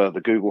function over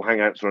the Google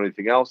Hangouts or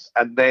anything else,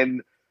 and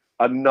then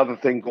another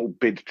thing called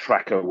Bid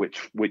Tracker,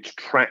 which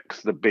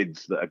tracks the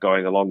bids that are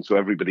going along so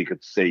everybody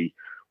could see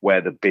where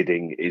the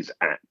bidding is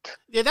at.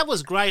 Yeah, that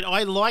was great.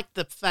 I liked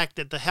the fact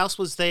that the house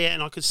was there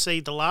and I could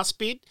see the last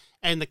bid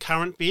and the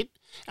current bid.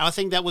 And I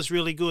think that was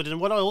really good. And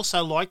what I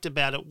also liked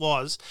about it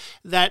was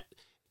that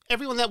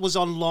everyone that was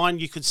online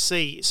you could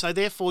see. So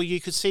therefore you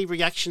could see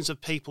reactions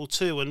of people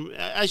too. And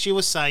as you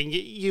were saying,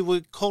 you were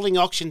calling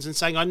auctions and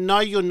saying, I know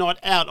you're not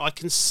out. I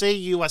can see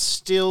you are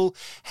still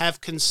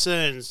have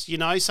concerns,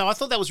 So I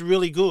thought that was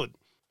really good.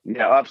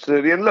 Yeah,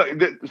 absolutely. And look,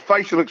 the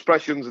facial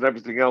expressions and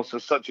everything else are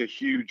such a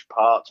huge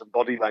part, and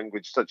body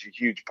language such a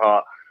huge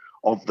part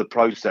of the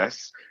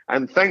process.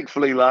 And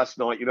thankfully last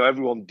night,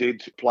 everyone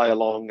did play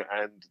along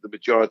and the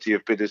majority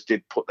of bidders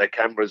did put their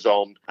cameras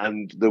on,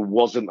 and there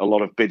wasn't a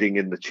lot of bidding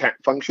in the chat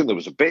function. There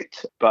was a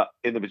bit, but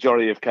in the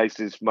majority of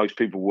cases, most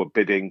people were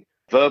bidding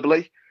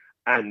verbally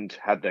and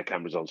had their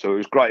cameras on. So it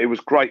was great. It was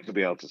great to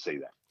be able to see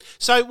that.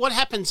 So what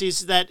happens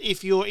is that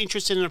if you're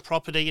interested in a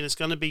property and it's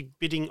going to be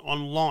bidding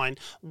online,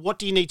 what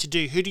do you need to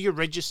do? Who do you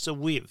register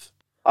with?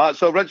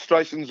 So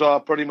registrations are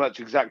pretty much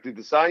exactly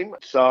the same.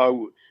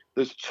 So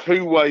there's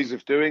two ways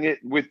of doing it.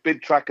 With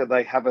Bid Tracker,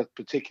 they have a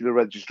particular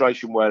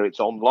registration where it's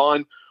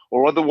online,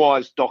 or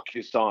otherwise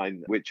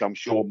DocuSign, which I'm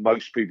sure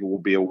most people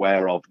will be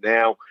aware of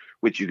now,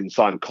 which you can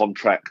sign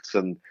contracts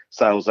and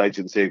sales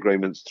agency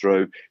agreements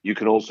through. You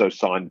can also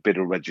sign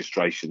bidder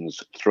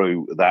registrations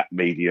through that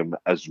medium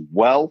as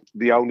well.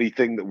 The only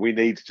thing that we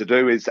need to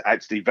do is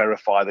actually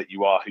verify that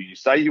you are who you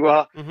say you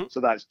are. Mm-hmm. So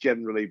that's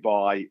generally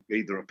by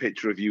either a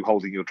picture of you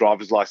holding your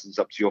driver's license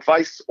up to your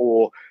face,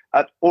 or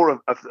a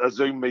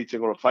Zoom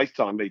meeting or a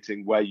FaceTime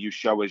meeting where you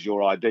show us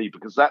your ID,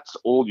 because that's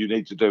all you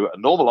need to do at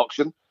a normal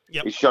auction.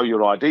 Yep. Is show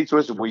your ID to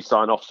us and we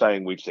sign off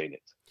saying we've seen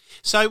it.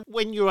 So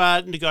when you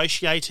are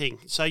negotiating,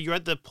 so you're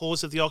at the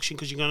pause of the auction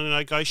because you're going to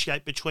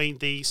negotiate between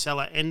the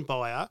seller and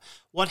buyer,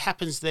 what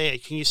happens there?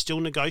 Can you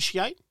still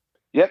negotiate?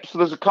 Yep, so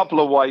there's a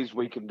couple of ways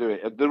we can do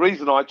it. The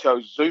reason I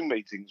chose Zoom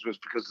meetings was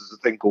because there's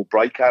a thing called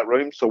breakout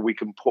rooms, so we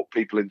can put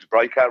people into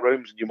breakout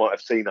rooms, and you might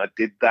have seen I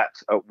did that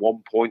at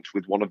one point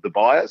with one of the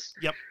buyers.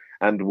 Yep.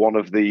 And one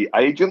of the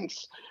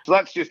agents. So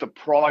that's just a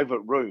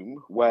private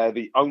room where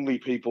the only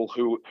people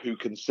who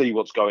can see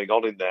what's going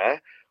on in there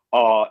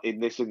are, in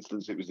this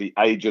instance, it was the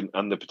agent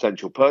and the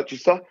potential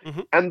purchaser,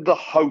 mm-hmm. and the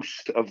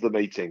host of the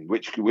meeting,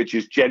 which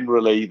is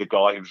generally the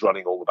guy who's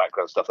running all the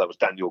background stuff. That was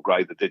Daniel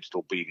Gray, the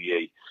digital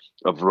BDE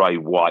of Ray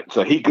White.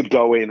 So he could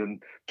go in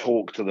and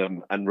talk to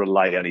them and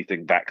relay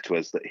anything back to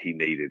us that he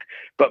needed.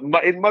 But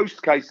in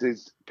most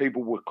cases,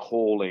 people were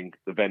calling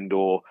the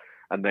vendor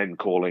and then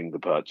calling the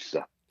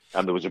purchaser.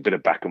 And there was a bit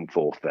of back and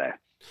forth there.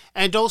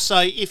 And also,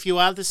 if you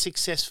are the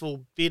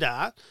successful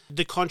bidder,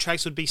 the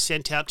contracts would be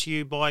sent out to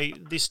you by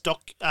this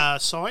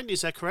DocuSign.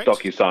 Is that correct?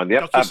 DocuSign,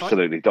 yep, DocuSign?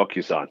 Absolutely,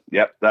 DocuSign,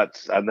 yep.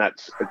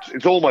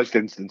 It's almost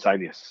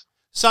instantaneous.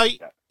 So,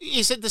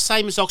 is it the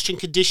same as auction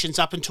conditions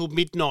up until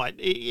midnight?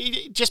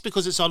 Just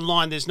because it's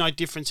online, there's no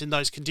difference in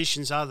those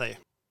conditions, are there?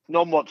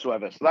 None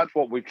whatsoever. So that's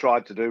what we've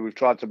tried to do. We've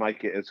tried to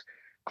make it as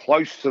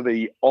close to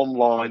the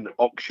online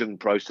auction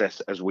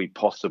process as we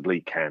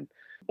possibly can.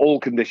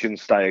 All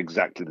conditions stay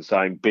exactly the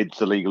same.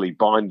 Bids are legally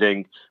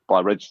binding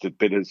by registered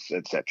bidders,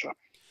 etc.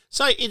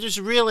 So it is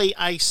really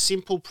a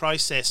simple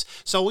process.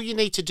 So all you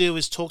need to do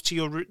is talk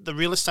to the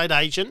real estate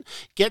agent,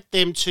 get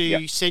them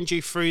to send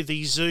you through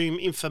the Zoom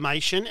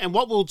information. And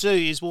what we'll do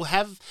is we'll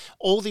have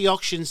all the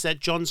auctions that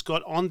John's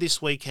got on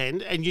this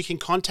weekend, and you can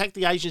contact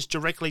the agents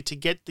directly to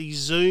get the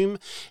Zoom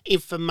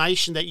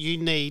information that you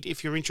need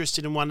if you're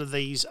interested in one of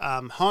these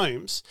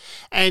homes.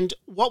 And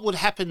what would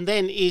happen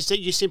then is that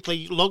you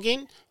simply log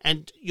in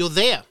and you're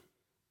there.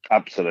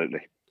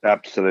 Absolutely.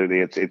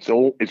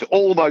 It's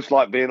almost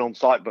like being on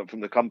site, but from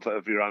the comfort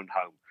of your own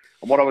home.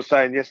 And what I was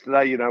saying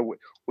yesterday,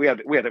 we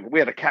had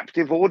a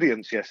captive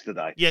audience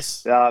yesterday.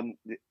 Yes.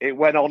 It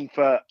went on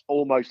for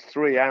almost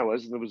 3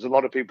 hours, and there was a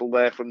lot of people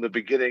there from the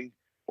beginning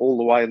all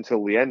the way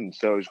until the end.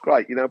 So it was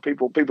great.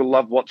 People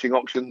love watching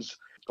auctions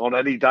on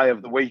any day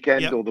of the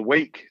weekend or the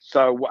week.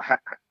 So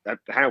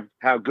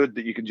how good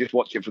that you can just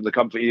watch it from the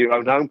comfort of your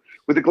own home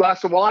with a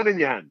glass of wine in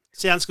your hand.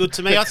 Sounds good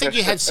to me. I think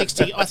you had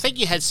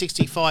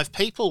 65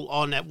 people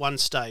on at one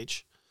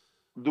stage.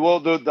 Well,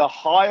 the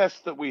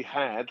highest that we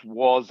had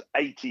was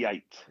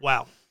 88.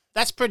 Wow,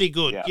 that's pretty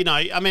good.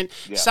 Yeah.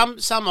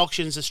 Some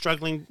auctions are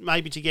struggling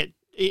maybe to get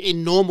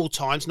in normal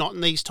times, not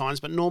in these times,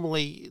 but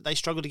normally they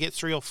struggle to get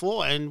 3 or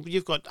 4, and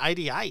you've got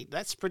 88.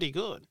 That's pretty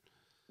good.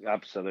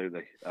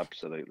 Absolutely.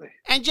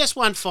 And just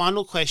one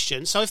final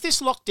question. So if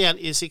this lockdown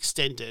is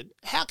extended,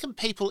 how can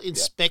people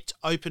inspect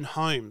open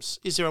homes?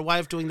 Is there a way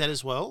of doing that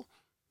as well?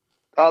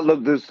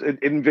 Look, there's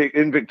in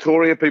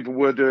Victoria, people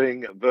were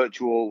doing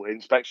virtual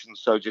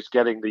inspections, so just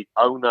getting the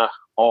owner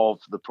of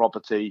the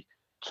property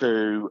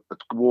to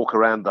walk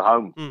around the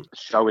home,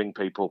 showing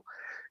people.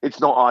 It's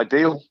not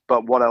ideal,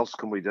 but what else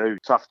can we do?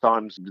 Tough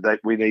times,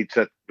 we need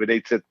to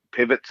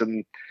pivot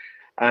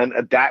and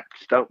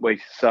adapt, don't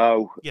we?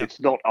 So It's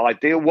not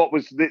ideal. What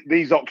was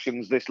these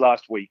auctions this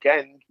week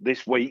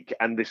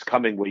and this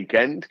coming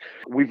weekend,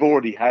 we've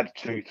already had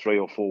 2, 3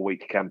 or 4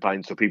 week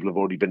campaigns, so people have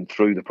already been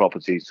through the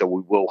property, so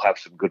we will have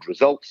some good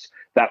results.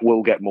 That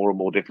will get more and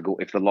more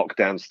difficult if the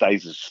lockdown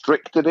stays as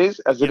strict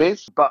as it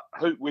is. But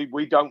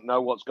we don't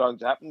know what's going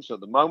to happen. So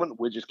at the moment,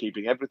 we're just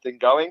keeping everything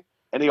going.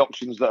 Any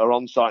auctions that are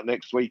on site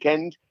next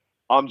weekend,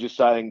 I'm just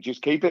saying,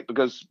 just keep it,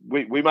 because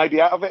we may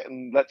be out of it,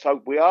 and let's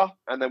hope we are,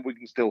 and then we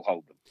can still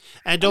hold them.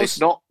 And also,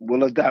 if not,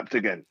 we'll adapt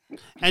again.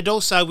 And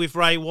also with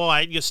Ray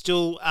White, you're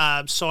still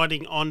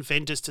signing on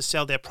vendors to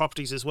sell their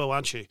properties as well,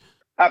 aren't you?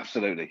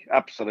 Absolutely.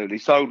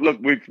 So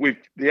look,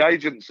 the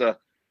agents are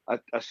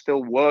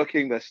still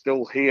working. They're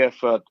still here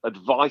for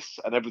advice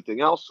and everything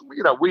else.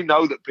 We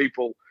know that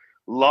people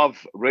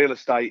love real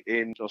estate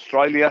in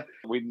Australia.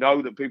 We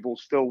know that people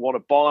still want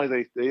to buy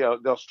the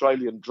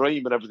Australian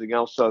dream and everything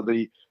else. So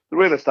the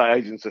real estate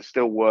agents are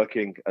still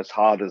working as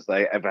hard as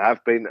they ever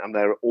have been, and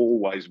they're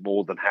always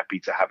more than happy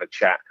to have a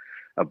chat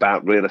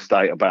about real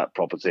estate, about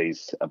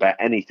properties, about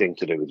anything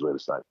to do with real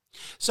estate.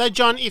 So,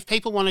 John, if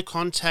people want to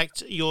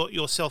contact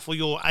yourself or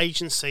your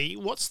agency,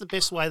 what's the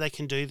best way they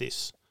can do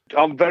this?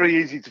 I'm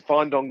very easy to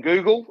find on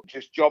Google,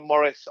 just John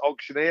Morris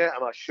Auctioneer,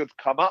 and I should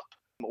come up.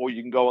 Or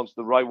you can go onto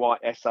the Ray White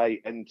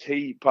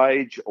SANT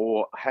page,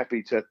 or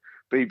happy to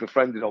be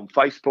befriended on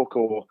Facebook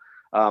or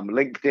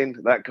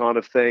LinkedIn, that kind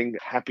of thing.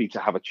 Happy to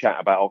have a chat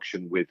about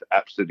auction with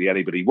absolutely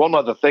anybody. One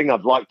other thing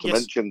I'd like to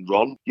mention,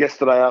 Ron,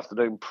 yesterday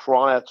afternoon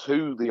prior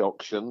to the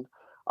auction,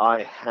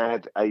 I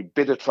had a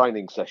bidder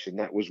training session.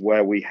 That was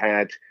where we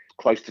had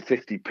close to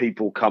 50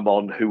 people come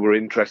on who were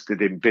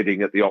interested in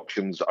bidding at the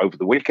auctions over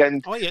the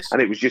weekend. Oh, yes.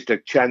 And it was just a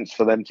chance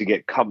for them to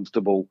get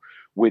comfortable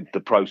with the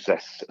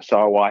process.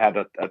 So I had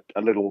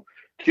a little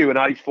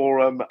Q&A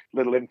forum,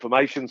 little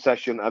information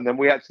session, and then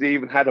we actually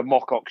even had a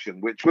mock auction,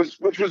 which was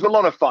a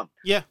lot of fun.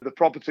 Yeah. The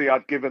property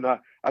I'd given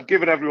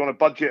everyone a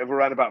budget of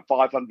around about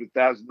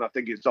 500,000. I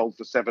think it sold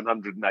for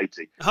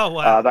 780. Oh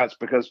wow! That's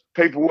because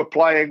people were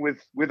playing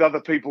with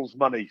other people's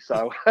money,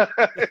 so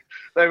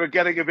they were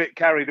getting a bit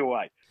carried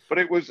away. But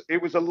it was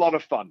a lot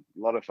of fun,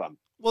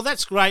 Well,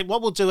 that's great.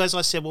 What we'll do, as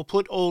I said, we'll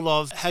put all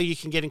of how you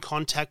can get in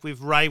contact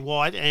with Ray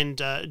White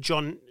and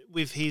John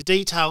with his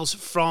details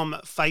from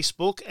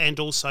Facebook and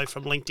also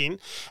from LinkedIn,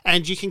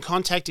 and you can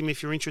contact him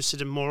if you're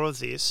interested in more of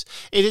this.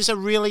 It is a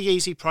really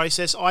easy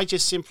process. I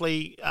just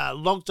simply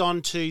logged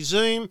on to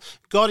Zoom,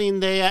 got in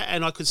there,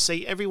 and I could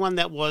see everyone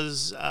that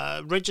was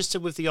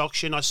registered with the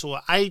auction. I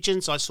saw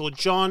agents, I saw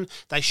John.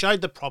 They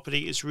showed the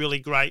property. It's really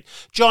great.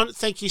 John,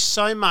 thank you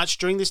so much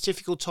during this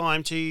difficult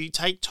time to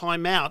take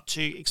time out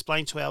to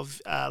explain to our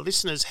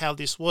listeners how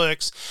this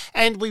works,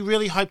 and we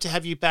really hope to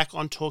have you back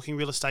on Talking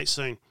Real Estate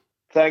soon.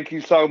 Thank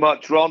you so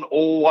much, Ron.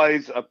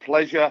 Always a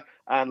pleasure,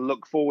 and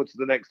look forward to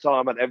the next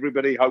time. And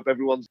everybody, hope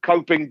everyone's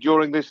coping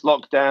during this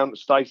lockdown.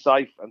 Stay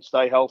safe and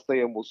stay healthy,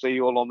 and we'll see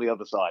you all on the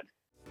other side.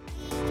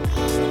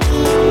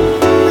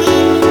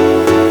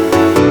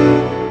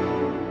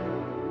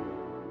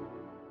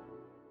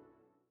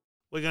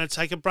 We're going to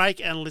take a break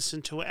and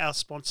listen to our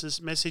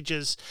sponsors'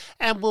 messages,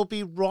 and we'll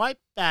be right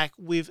back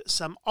with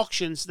some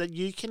auctions that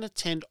you can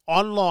attend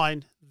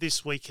online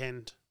this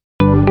weekend.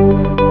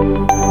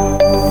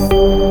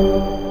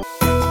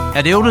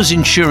 At Elders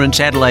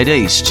Insurance Adelaide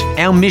East,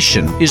 our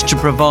mission is to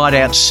provide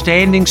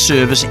outstanding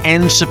service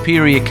and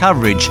superior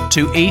coverage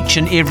to each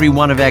and every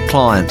one of our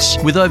clients.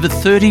 With over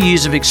 30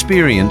 years of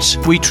experience,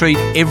 we treat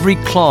every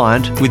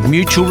client with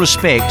mutual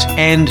respect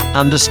and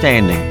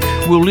understanding.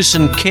 We'll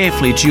listen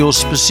carefully to your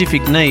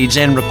specific needs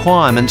and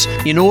requirements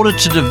in order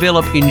to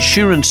develop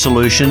insurance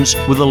solutions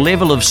with a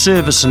level of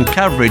service and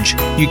coverage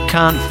you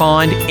can't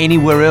find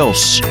anywhere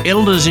else.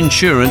 Elders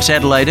Insurance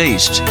Adelaide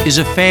East is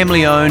a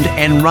family-owned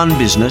and run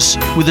business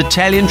with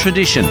Italian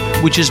tradition,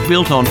 which is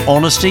built on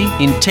honesty,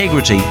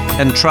 integrity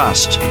and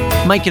trust.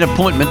 Make an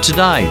appointment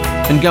today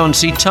and go and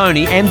see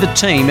Tony and the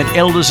team at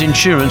Elders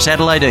Insurance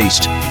Adelaide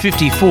East,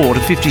 54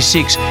 to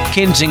 56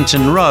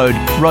 Kensington Road,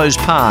 Rose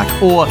Park,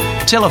 or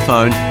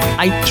telephone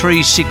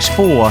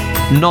 8364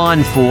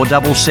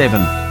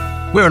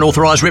 9477. We're an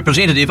authorised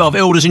representative of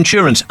Elders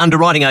Insurance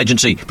Underwriting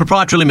Agency,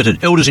 Proprietary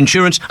Limited, Elders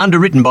Insurance,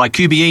 underwritten by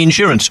QBE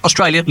Insurance,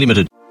 Australia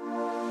Limited.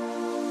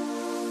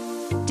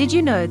 Did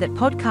you know that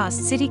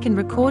Podcast City can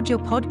record your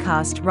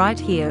podcast right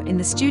here in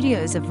the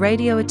studios of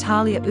Radio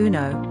Italia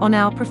Uno on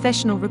our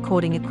professional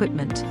recording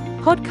equipment?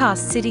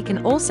 Podcast City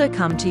can also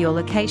come to your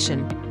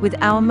location with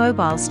our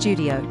mobile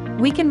studio.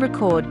 We can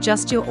record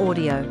just your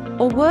audio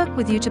or work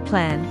with you to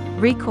plan,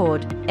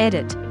 record,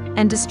 edit,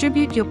 and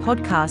distribute your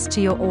podcast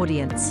to your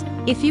audience.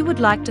 If you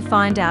would like to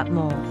find out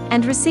more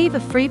and receive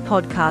a free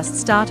podcast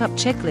startup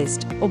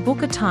checklist or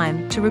book a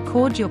time to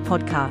record your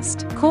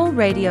podcast, call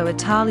Radio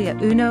Italia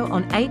Uno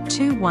on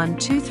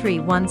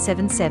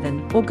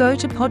 821-23177 or go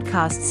to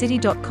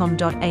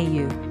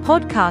podcastcity.com.au.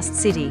 Podcast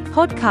City,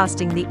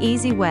 podcasting the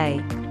easy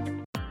way.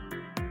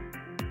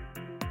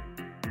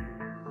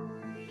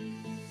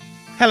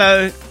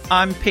 Hello,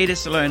 I'm Peter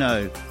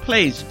Salerno.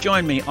 Please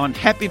join me on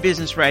Happy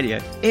Business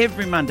Radio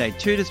every Monday,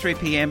 2 to 3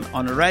 p.m.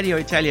 on Radio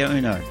Italia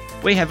Uno.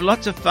 We have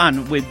lots of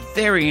fun with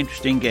very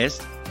interesting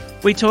guests.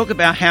 We talk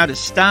about how to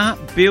start,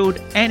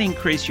 build and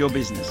increase your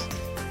business.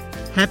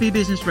 Happy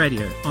Business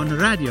Radio on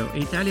Radio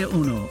Italia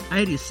Uno,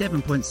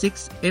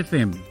 87.6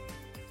 FM.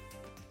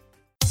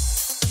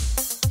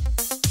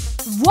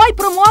 Vuoi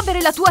promuovere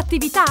la tua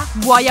attività?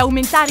 Vuoi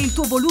aumentare il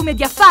tuo volume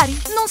di affari?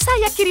 Non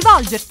sai a chi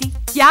rivolgerti?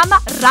 Chiama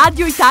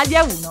Radio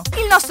Italia 1.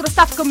 Il nostro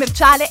staff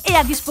commerciale è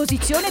a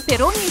disposizione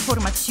per ogni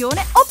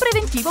informazione o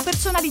preventivo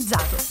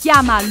personalizzato.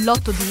 Chiama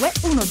all'82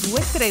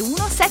 12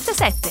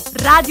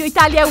 3177. Radio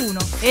Italia 1.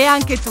 E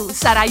anche tu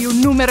sarai un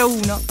numero 1.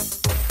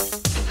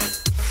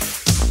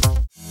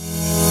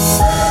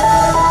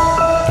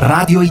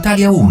 Radio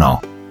Italia 1.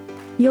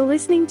 You're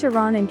listening to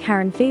Ron and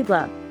Karen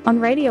Fiedler on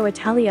Radio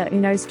Italia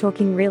Uno's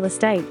Talking Real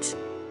Estate.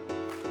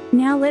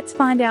 Now let's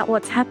find out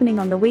what's happening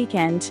on the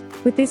weekend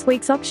with this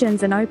week's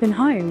auctions and open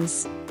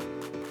homes.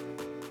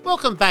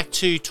 Welcome back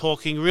to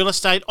Talking Real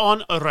Estate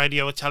on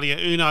Radio Italia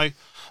Uno.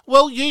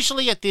 Well,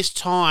 usually at this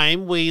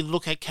time, we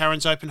look at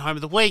Karen's Open Home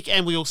of the Week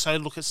and we also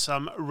look at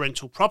some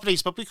rental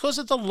properties. But because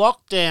of the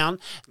lockdown,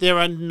 there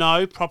are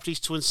no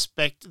properties to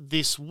inspect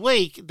this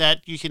week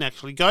that you can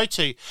actually go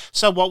to.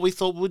 So what we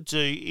thought we'd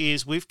do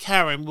is, with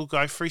Karen, we'll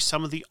go through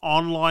some of the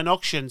online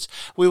auctions.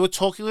 We were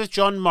talking with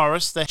John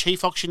Morris, the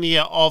chief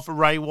auctioneer of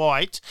Ray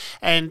White,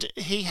 and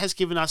he has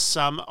given us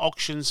some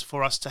auctions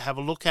for us to have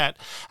a look at.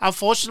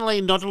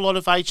 Unfortunately, not a lot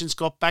of agents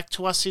got back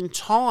to us in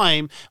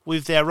time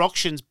with their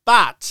auctions,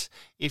 but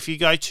if you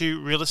go to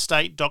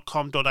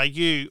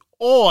realestate.com.au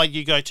or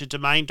you go to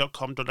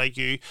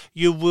domain.com.au,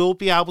 you will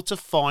be able to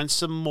find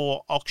some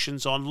more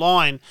auctions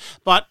online.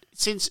 But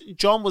since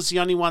John was the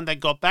only one that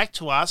got back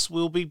to us,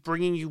 we'll be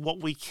bringing you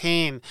what we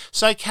can.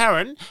 So,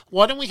 Karen,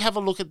 why don't we have a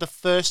look at the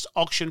first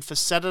auction for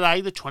Saturday,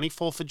 the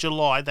 24th of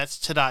July? That's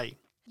today.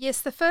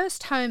 Yes, the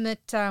first home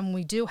that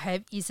we do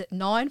have is at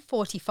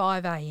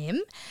 9:45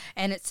 a.m.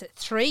 and it's at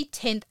 3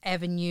 10th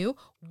Avenue,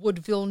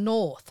 Woodville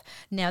North.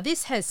 Now,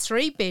 this has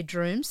 3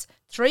 bedrooms,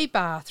 3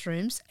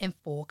 bathrooms and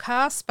 4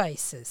 car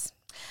spaces.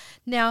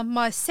 Now,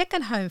 my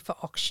second home for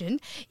auction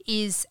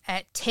is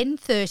at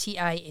 10:30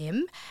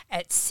 a.m.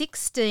 at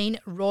 16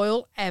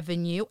 Royal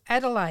Avenue,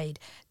 Adelaide.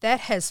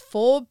 That has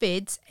 4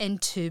 beds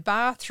and 2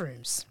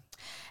 bathrooms.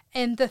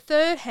 And the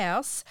third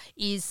house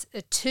is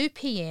at 2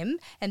 p.m.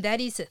 and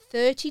that is at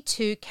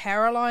 32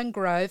 Caroline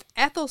Grove,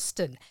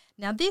 Athelston.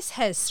 Now, this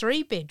has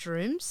 3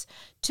 bedrooms,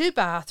 2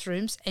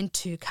 bathrooms and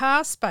 2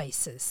 car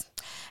spaces.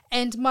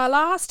 And my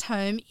last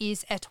home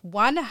is at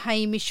 1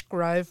 Hamish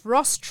Grove,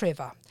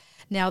 Rostrevor.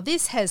 Now,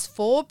 this has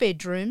 4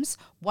 bedrooms,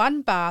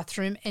 1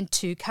 bathroom and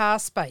 2 car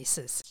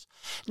spaces.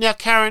 Now,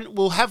 Karen,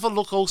 we'll have a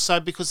look also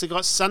because they've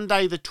got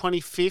Sunday the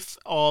 25th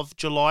of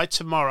July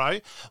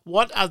tomorrow.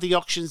 What are the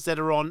auctions that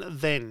are on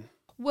then?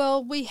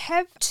 Well, we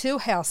have 2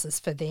 houses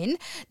for then.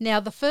 Now,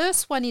 the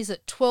first one is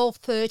at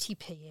 12:30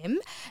 p.m.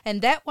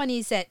 and that one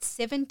is at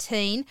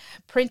 17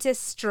 Prentice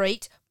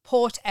Street,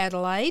 Port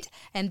Adelaide,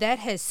 and that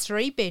has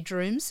 3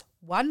 bedrooms,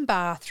 1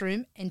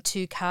 bathroom and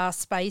 2 car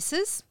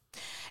spaces.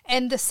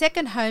 And the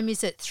second home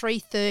is at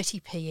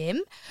 3:30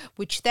 p.m,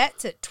 which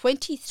that's at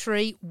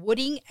 23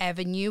 Wooding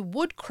Avenue,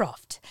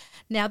 Woodcroft.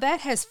 Now, that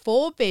has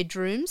 4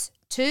 bedrooms,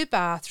 2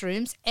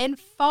 bathrooms and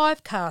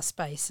 5 car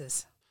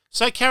spaces.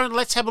 So, Karen,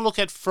 let's have a look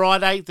at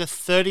Friday, the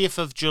 30th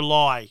of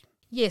July.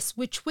 Yes,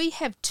 which we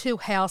have 2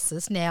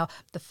 houses. Now,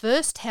 the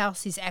first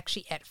house is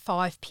actually at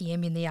 5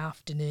 p.m. in the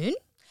afternoon.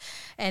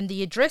 And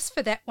the address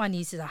for that one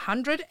is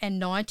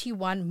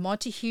 191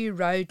 Montague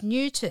Road,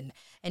 Newton.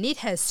 And it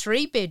has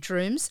 3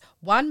 bedrooms,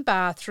 1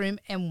 bathroom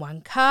and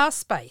 1 car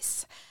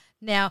space.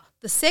 Now,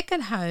 the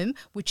second home,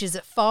 which is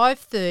at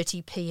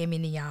 5:30 p.m.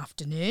 in the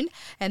afternoon,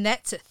 and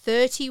that's at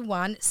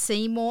 31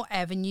 Seymour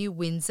Avenue,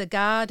 Windsor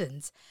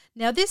Gardens.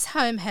 Now, this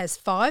home has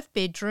 5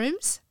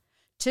 bedrooms,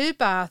 2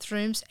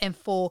 bathrooms and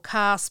 4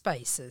 car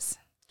spaces.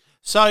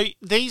 So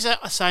these are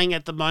saying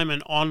at the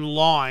moment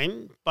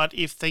online, but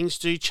if things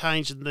do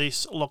change and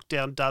this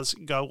lockdown does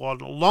go on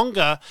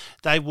longer,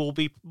 they will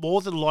be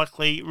more than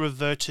likely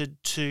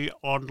reverted to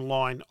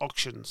online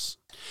auctions.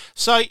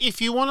 So if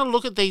you want to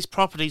look at these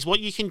properties, what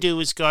you can do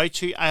is go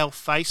to our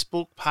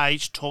Facebook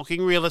page,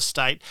 Talking Real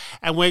Estate,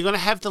 and we're going to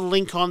have the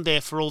link on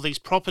there for all these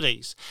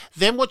properties.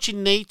 Then what you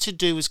need to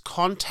do is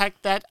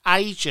contact that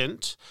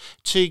agent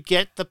to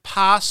get the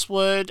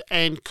password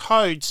and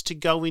codes to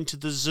go into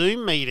the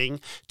Zoom meeting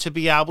to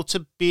be able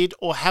to bid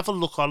or have a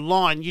look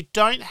online. You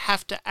don't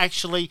have to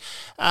actually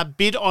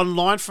bid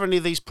online for any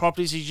of these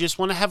properties. You just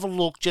want to have a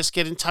look, just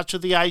get in touch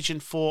with the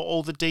agent for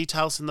all the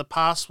details and the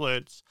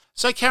passwords.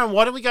 So, Karen,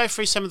 why don't we go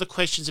through some of the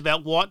questions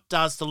about what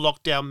does the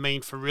lockdown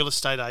mean for real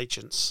estate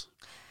agents?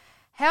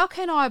 How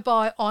can I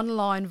buy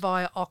online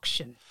via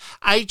auction?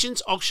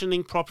 Agents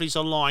auctioning properties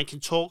online can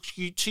talk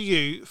to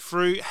you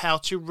through how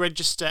to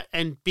register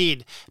and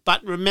bid.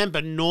 But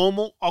remember,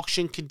 normal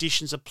auction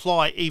conditions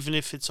apply even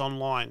if it's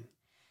online.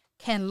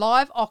 Can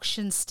live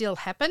auctions still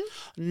happen?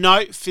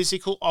 No,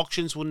 physical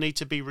auctions will need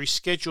to be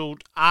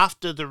rescheduled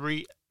after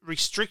the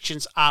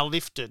restrictions are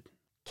lifted.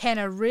 Can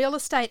a real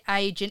estate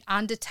agent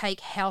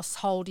undertake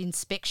household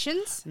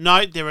inspections?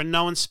 No, there are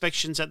no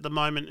inspections at the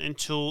moment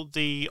until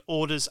the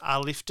orders are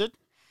lifted.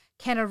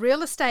 Can a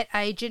real estate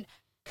agent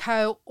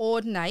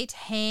coordinate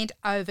hand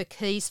over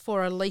keys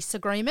for a lease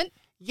agreement?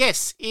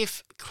 Yes,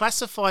 if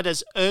classified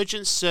as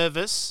urgent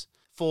service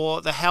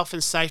for the health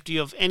and safety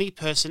of any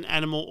person,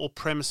 animal or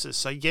premises.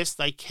 So yes,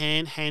 they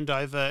can hand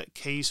over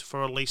keys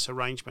for a lease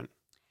arrangement.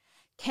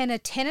 Can a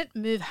tenant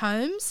move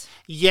homes?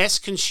 Yes,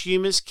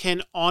 consumers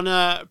can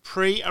honour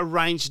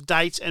pre-arranged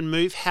dates and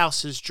move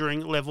houses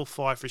during level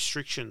 5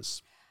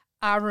 restrictions.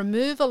 Are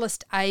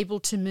removalists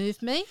able to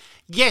move me?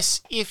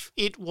 Yes, if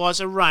it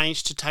was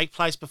arranged to take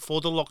place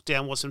before the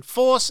lockdown was in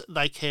force,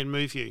 they can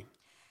move you.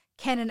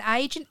 Can an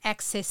agent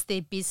access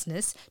their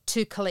business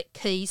to collect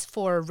keys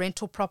for a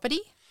rental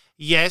property?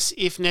 Yes,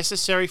 if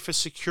necessary for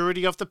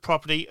security of the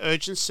property,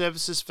 urgent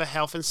services for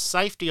health and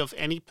safety of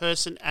any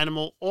person,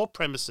 animal or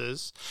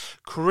premises,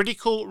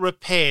 critical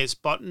repairs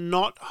but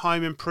not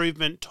home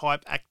improvement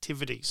type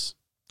activities.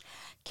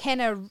 Can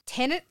a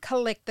tenant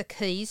collect the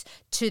keys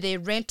to their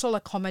rental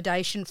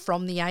accommodation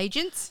from the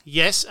agents?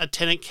 Yes, a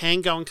tenant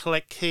can go and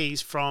collect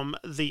keys from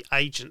the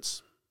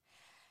agents.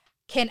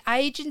 Can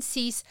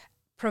agencies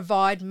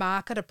provide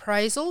market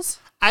appraisals?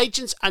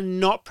 Agents are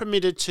not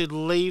permitted to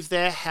leave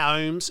their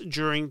homes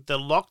during the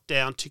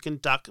lockdown to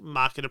conduct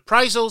market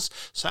appraisals,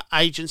 so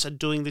agents are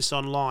doing this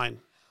online.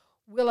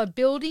 Will a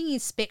building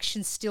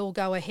inspection still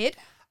go ahead?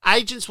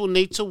 Agents will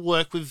need to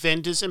work with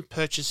vendors and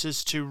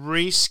purchasers to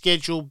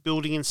reschedule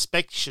building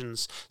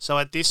inspections. So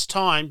at this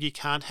time, you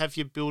can't have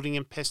your building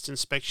and pest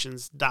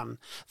inspections done.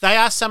 They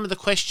are some of the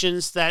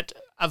questions that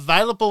are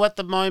available at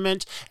the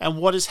moment and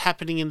what is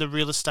happening in the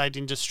real estate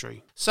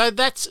industry. So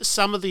that's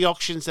some of the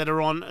auctions that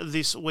are on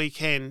this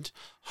weekend.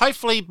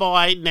 Hopefully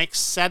by next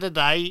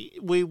Saturday,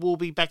 we will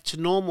be back to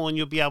normal and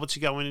you'll be able to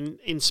go and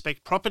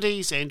inspect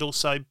properties and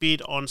also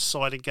bid on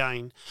site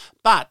again.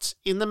 But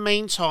in the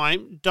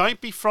meantime,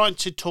 don't be frightened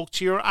to talk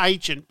to your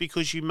agent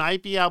because you may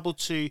be able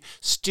to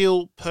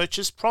still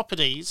purchase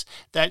properties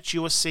that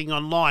you are seeing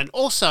online.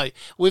 Also,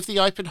 with the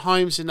open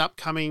homes and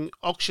upcoming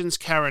auctions,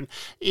 Karen,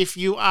 if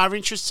you are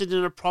interested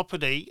in a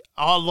property,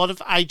 a lot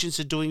of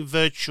agents are doing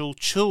virtual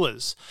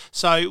tours.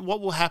 So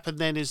what will happen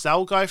then is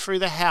they'll go through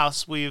the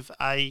house with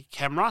a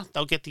camera.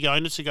 They'll get the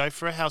owner to go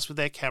through a house with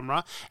their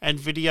camera and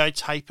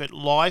videotape it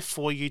live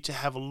for you to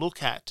have a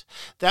look at.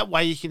 That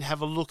way you can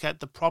have a look at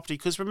the property.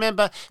 Because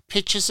remember,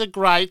 pictures are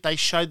great. They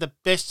show the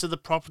best of the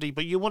property,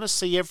 but you want to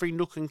see every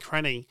nook and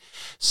cranny.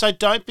 So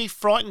don't be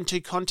frightened to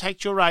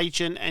contact your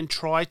agent and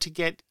try to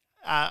get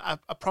a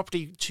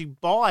property to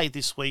buy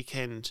this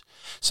weekend.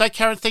 So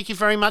Karen, thank you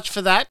very much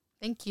for that.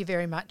 Thank you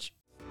very much.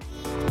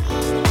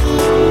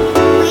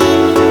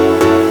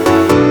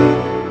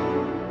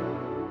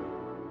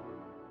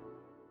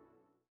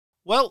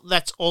 Well,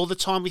 that's all the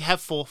time we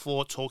have for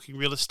Talking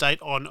Real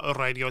Estate on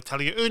Radio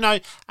Italia Uno,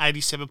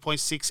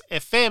 87.6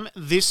 FM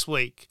this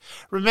week.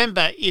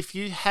 Remember, if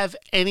you have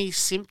any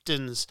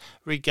symptoms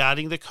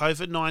regarding the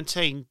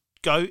COVID-19,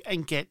 go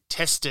and get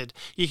tested.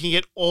 You can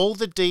get all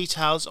the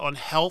details on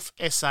Health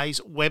SA's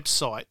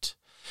website.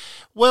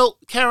 Well,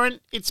 Karen,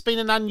 it's been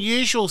an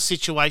unusual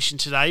situation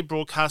today,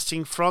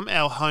 broadcasting from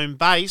our home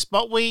base,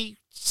 but we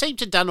seem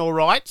to have done all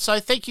right. So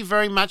thank you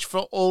very much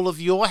for all of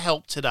your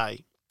help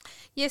today.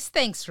 Yes,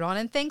 thanks, Ron,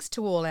 and thanks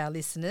to all our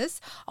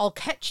listeners. I'll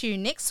catch you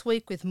next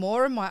week with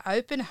more of my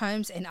open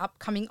homes and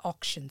upcoming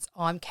auctions.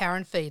 I'm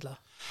Karen Fiedler.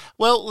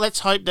 Well, let's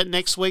hope that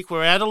next week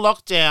we're out of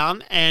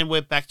lockdown and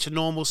we're back to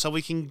normal so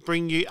we can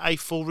bring you a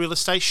full real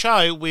estate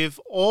show with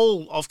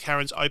all of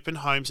Karen's open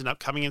homes and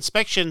upcoming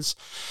inspections.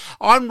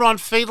 I'm Ron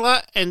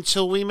Fiedler.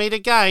 Until we meet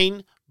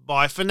again,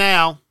 bye for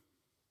now.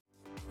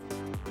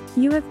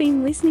 You have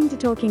been listening to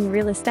Talking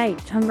Real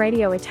Estate on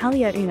Radio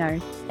Italia Uno,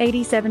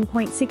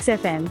 87.6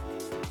 FM.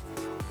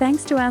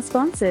 Thanks to our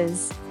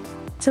sponsors.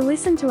 To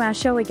listen to our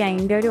show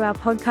again, go to our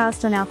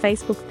podcast on our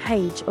Facebook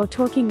page or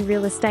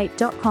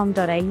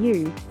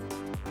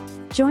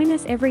talkingrealestate.com.au. Join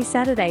us every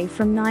Saturday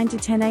from 9 to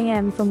 10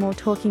 a.m. for more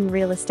Talking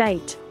Real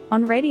Estate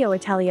on Radio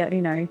Italia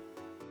Uno.